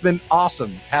whatsoever. It's been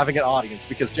awesome having an audience,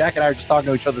 because Jack and I are just talking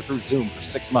to each other through Zoom for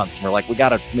 6 months, and we're like, we got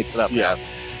to mix it up now.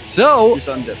 So, do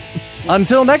something different.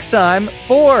 Until next time,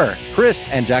 for Chris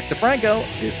and Jack DeFranco,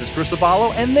 this is Chris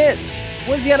Abalo, and this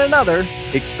was yet another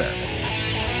experiment.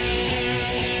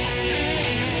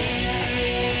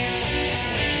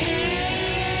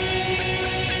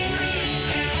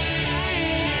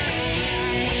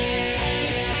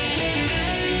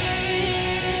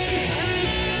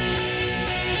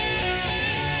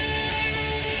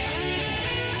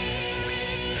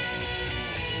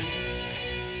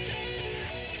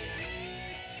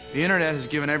 The internet has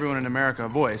given everyone in America a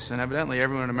voice, and evidently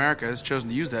everyone in America has chosen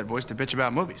to use that voice to bitch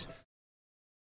about movies.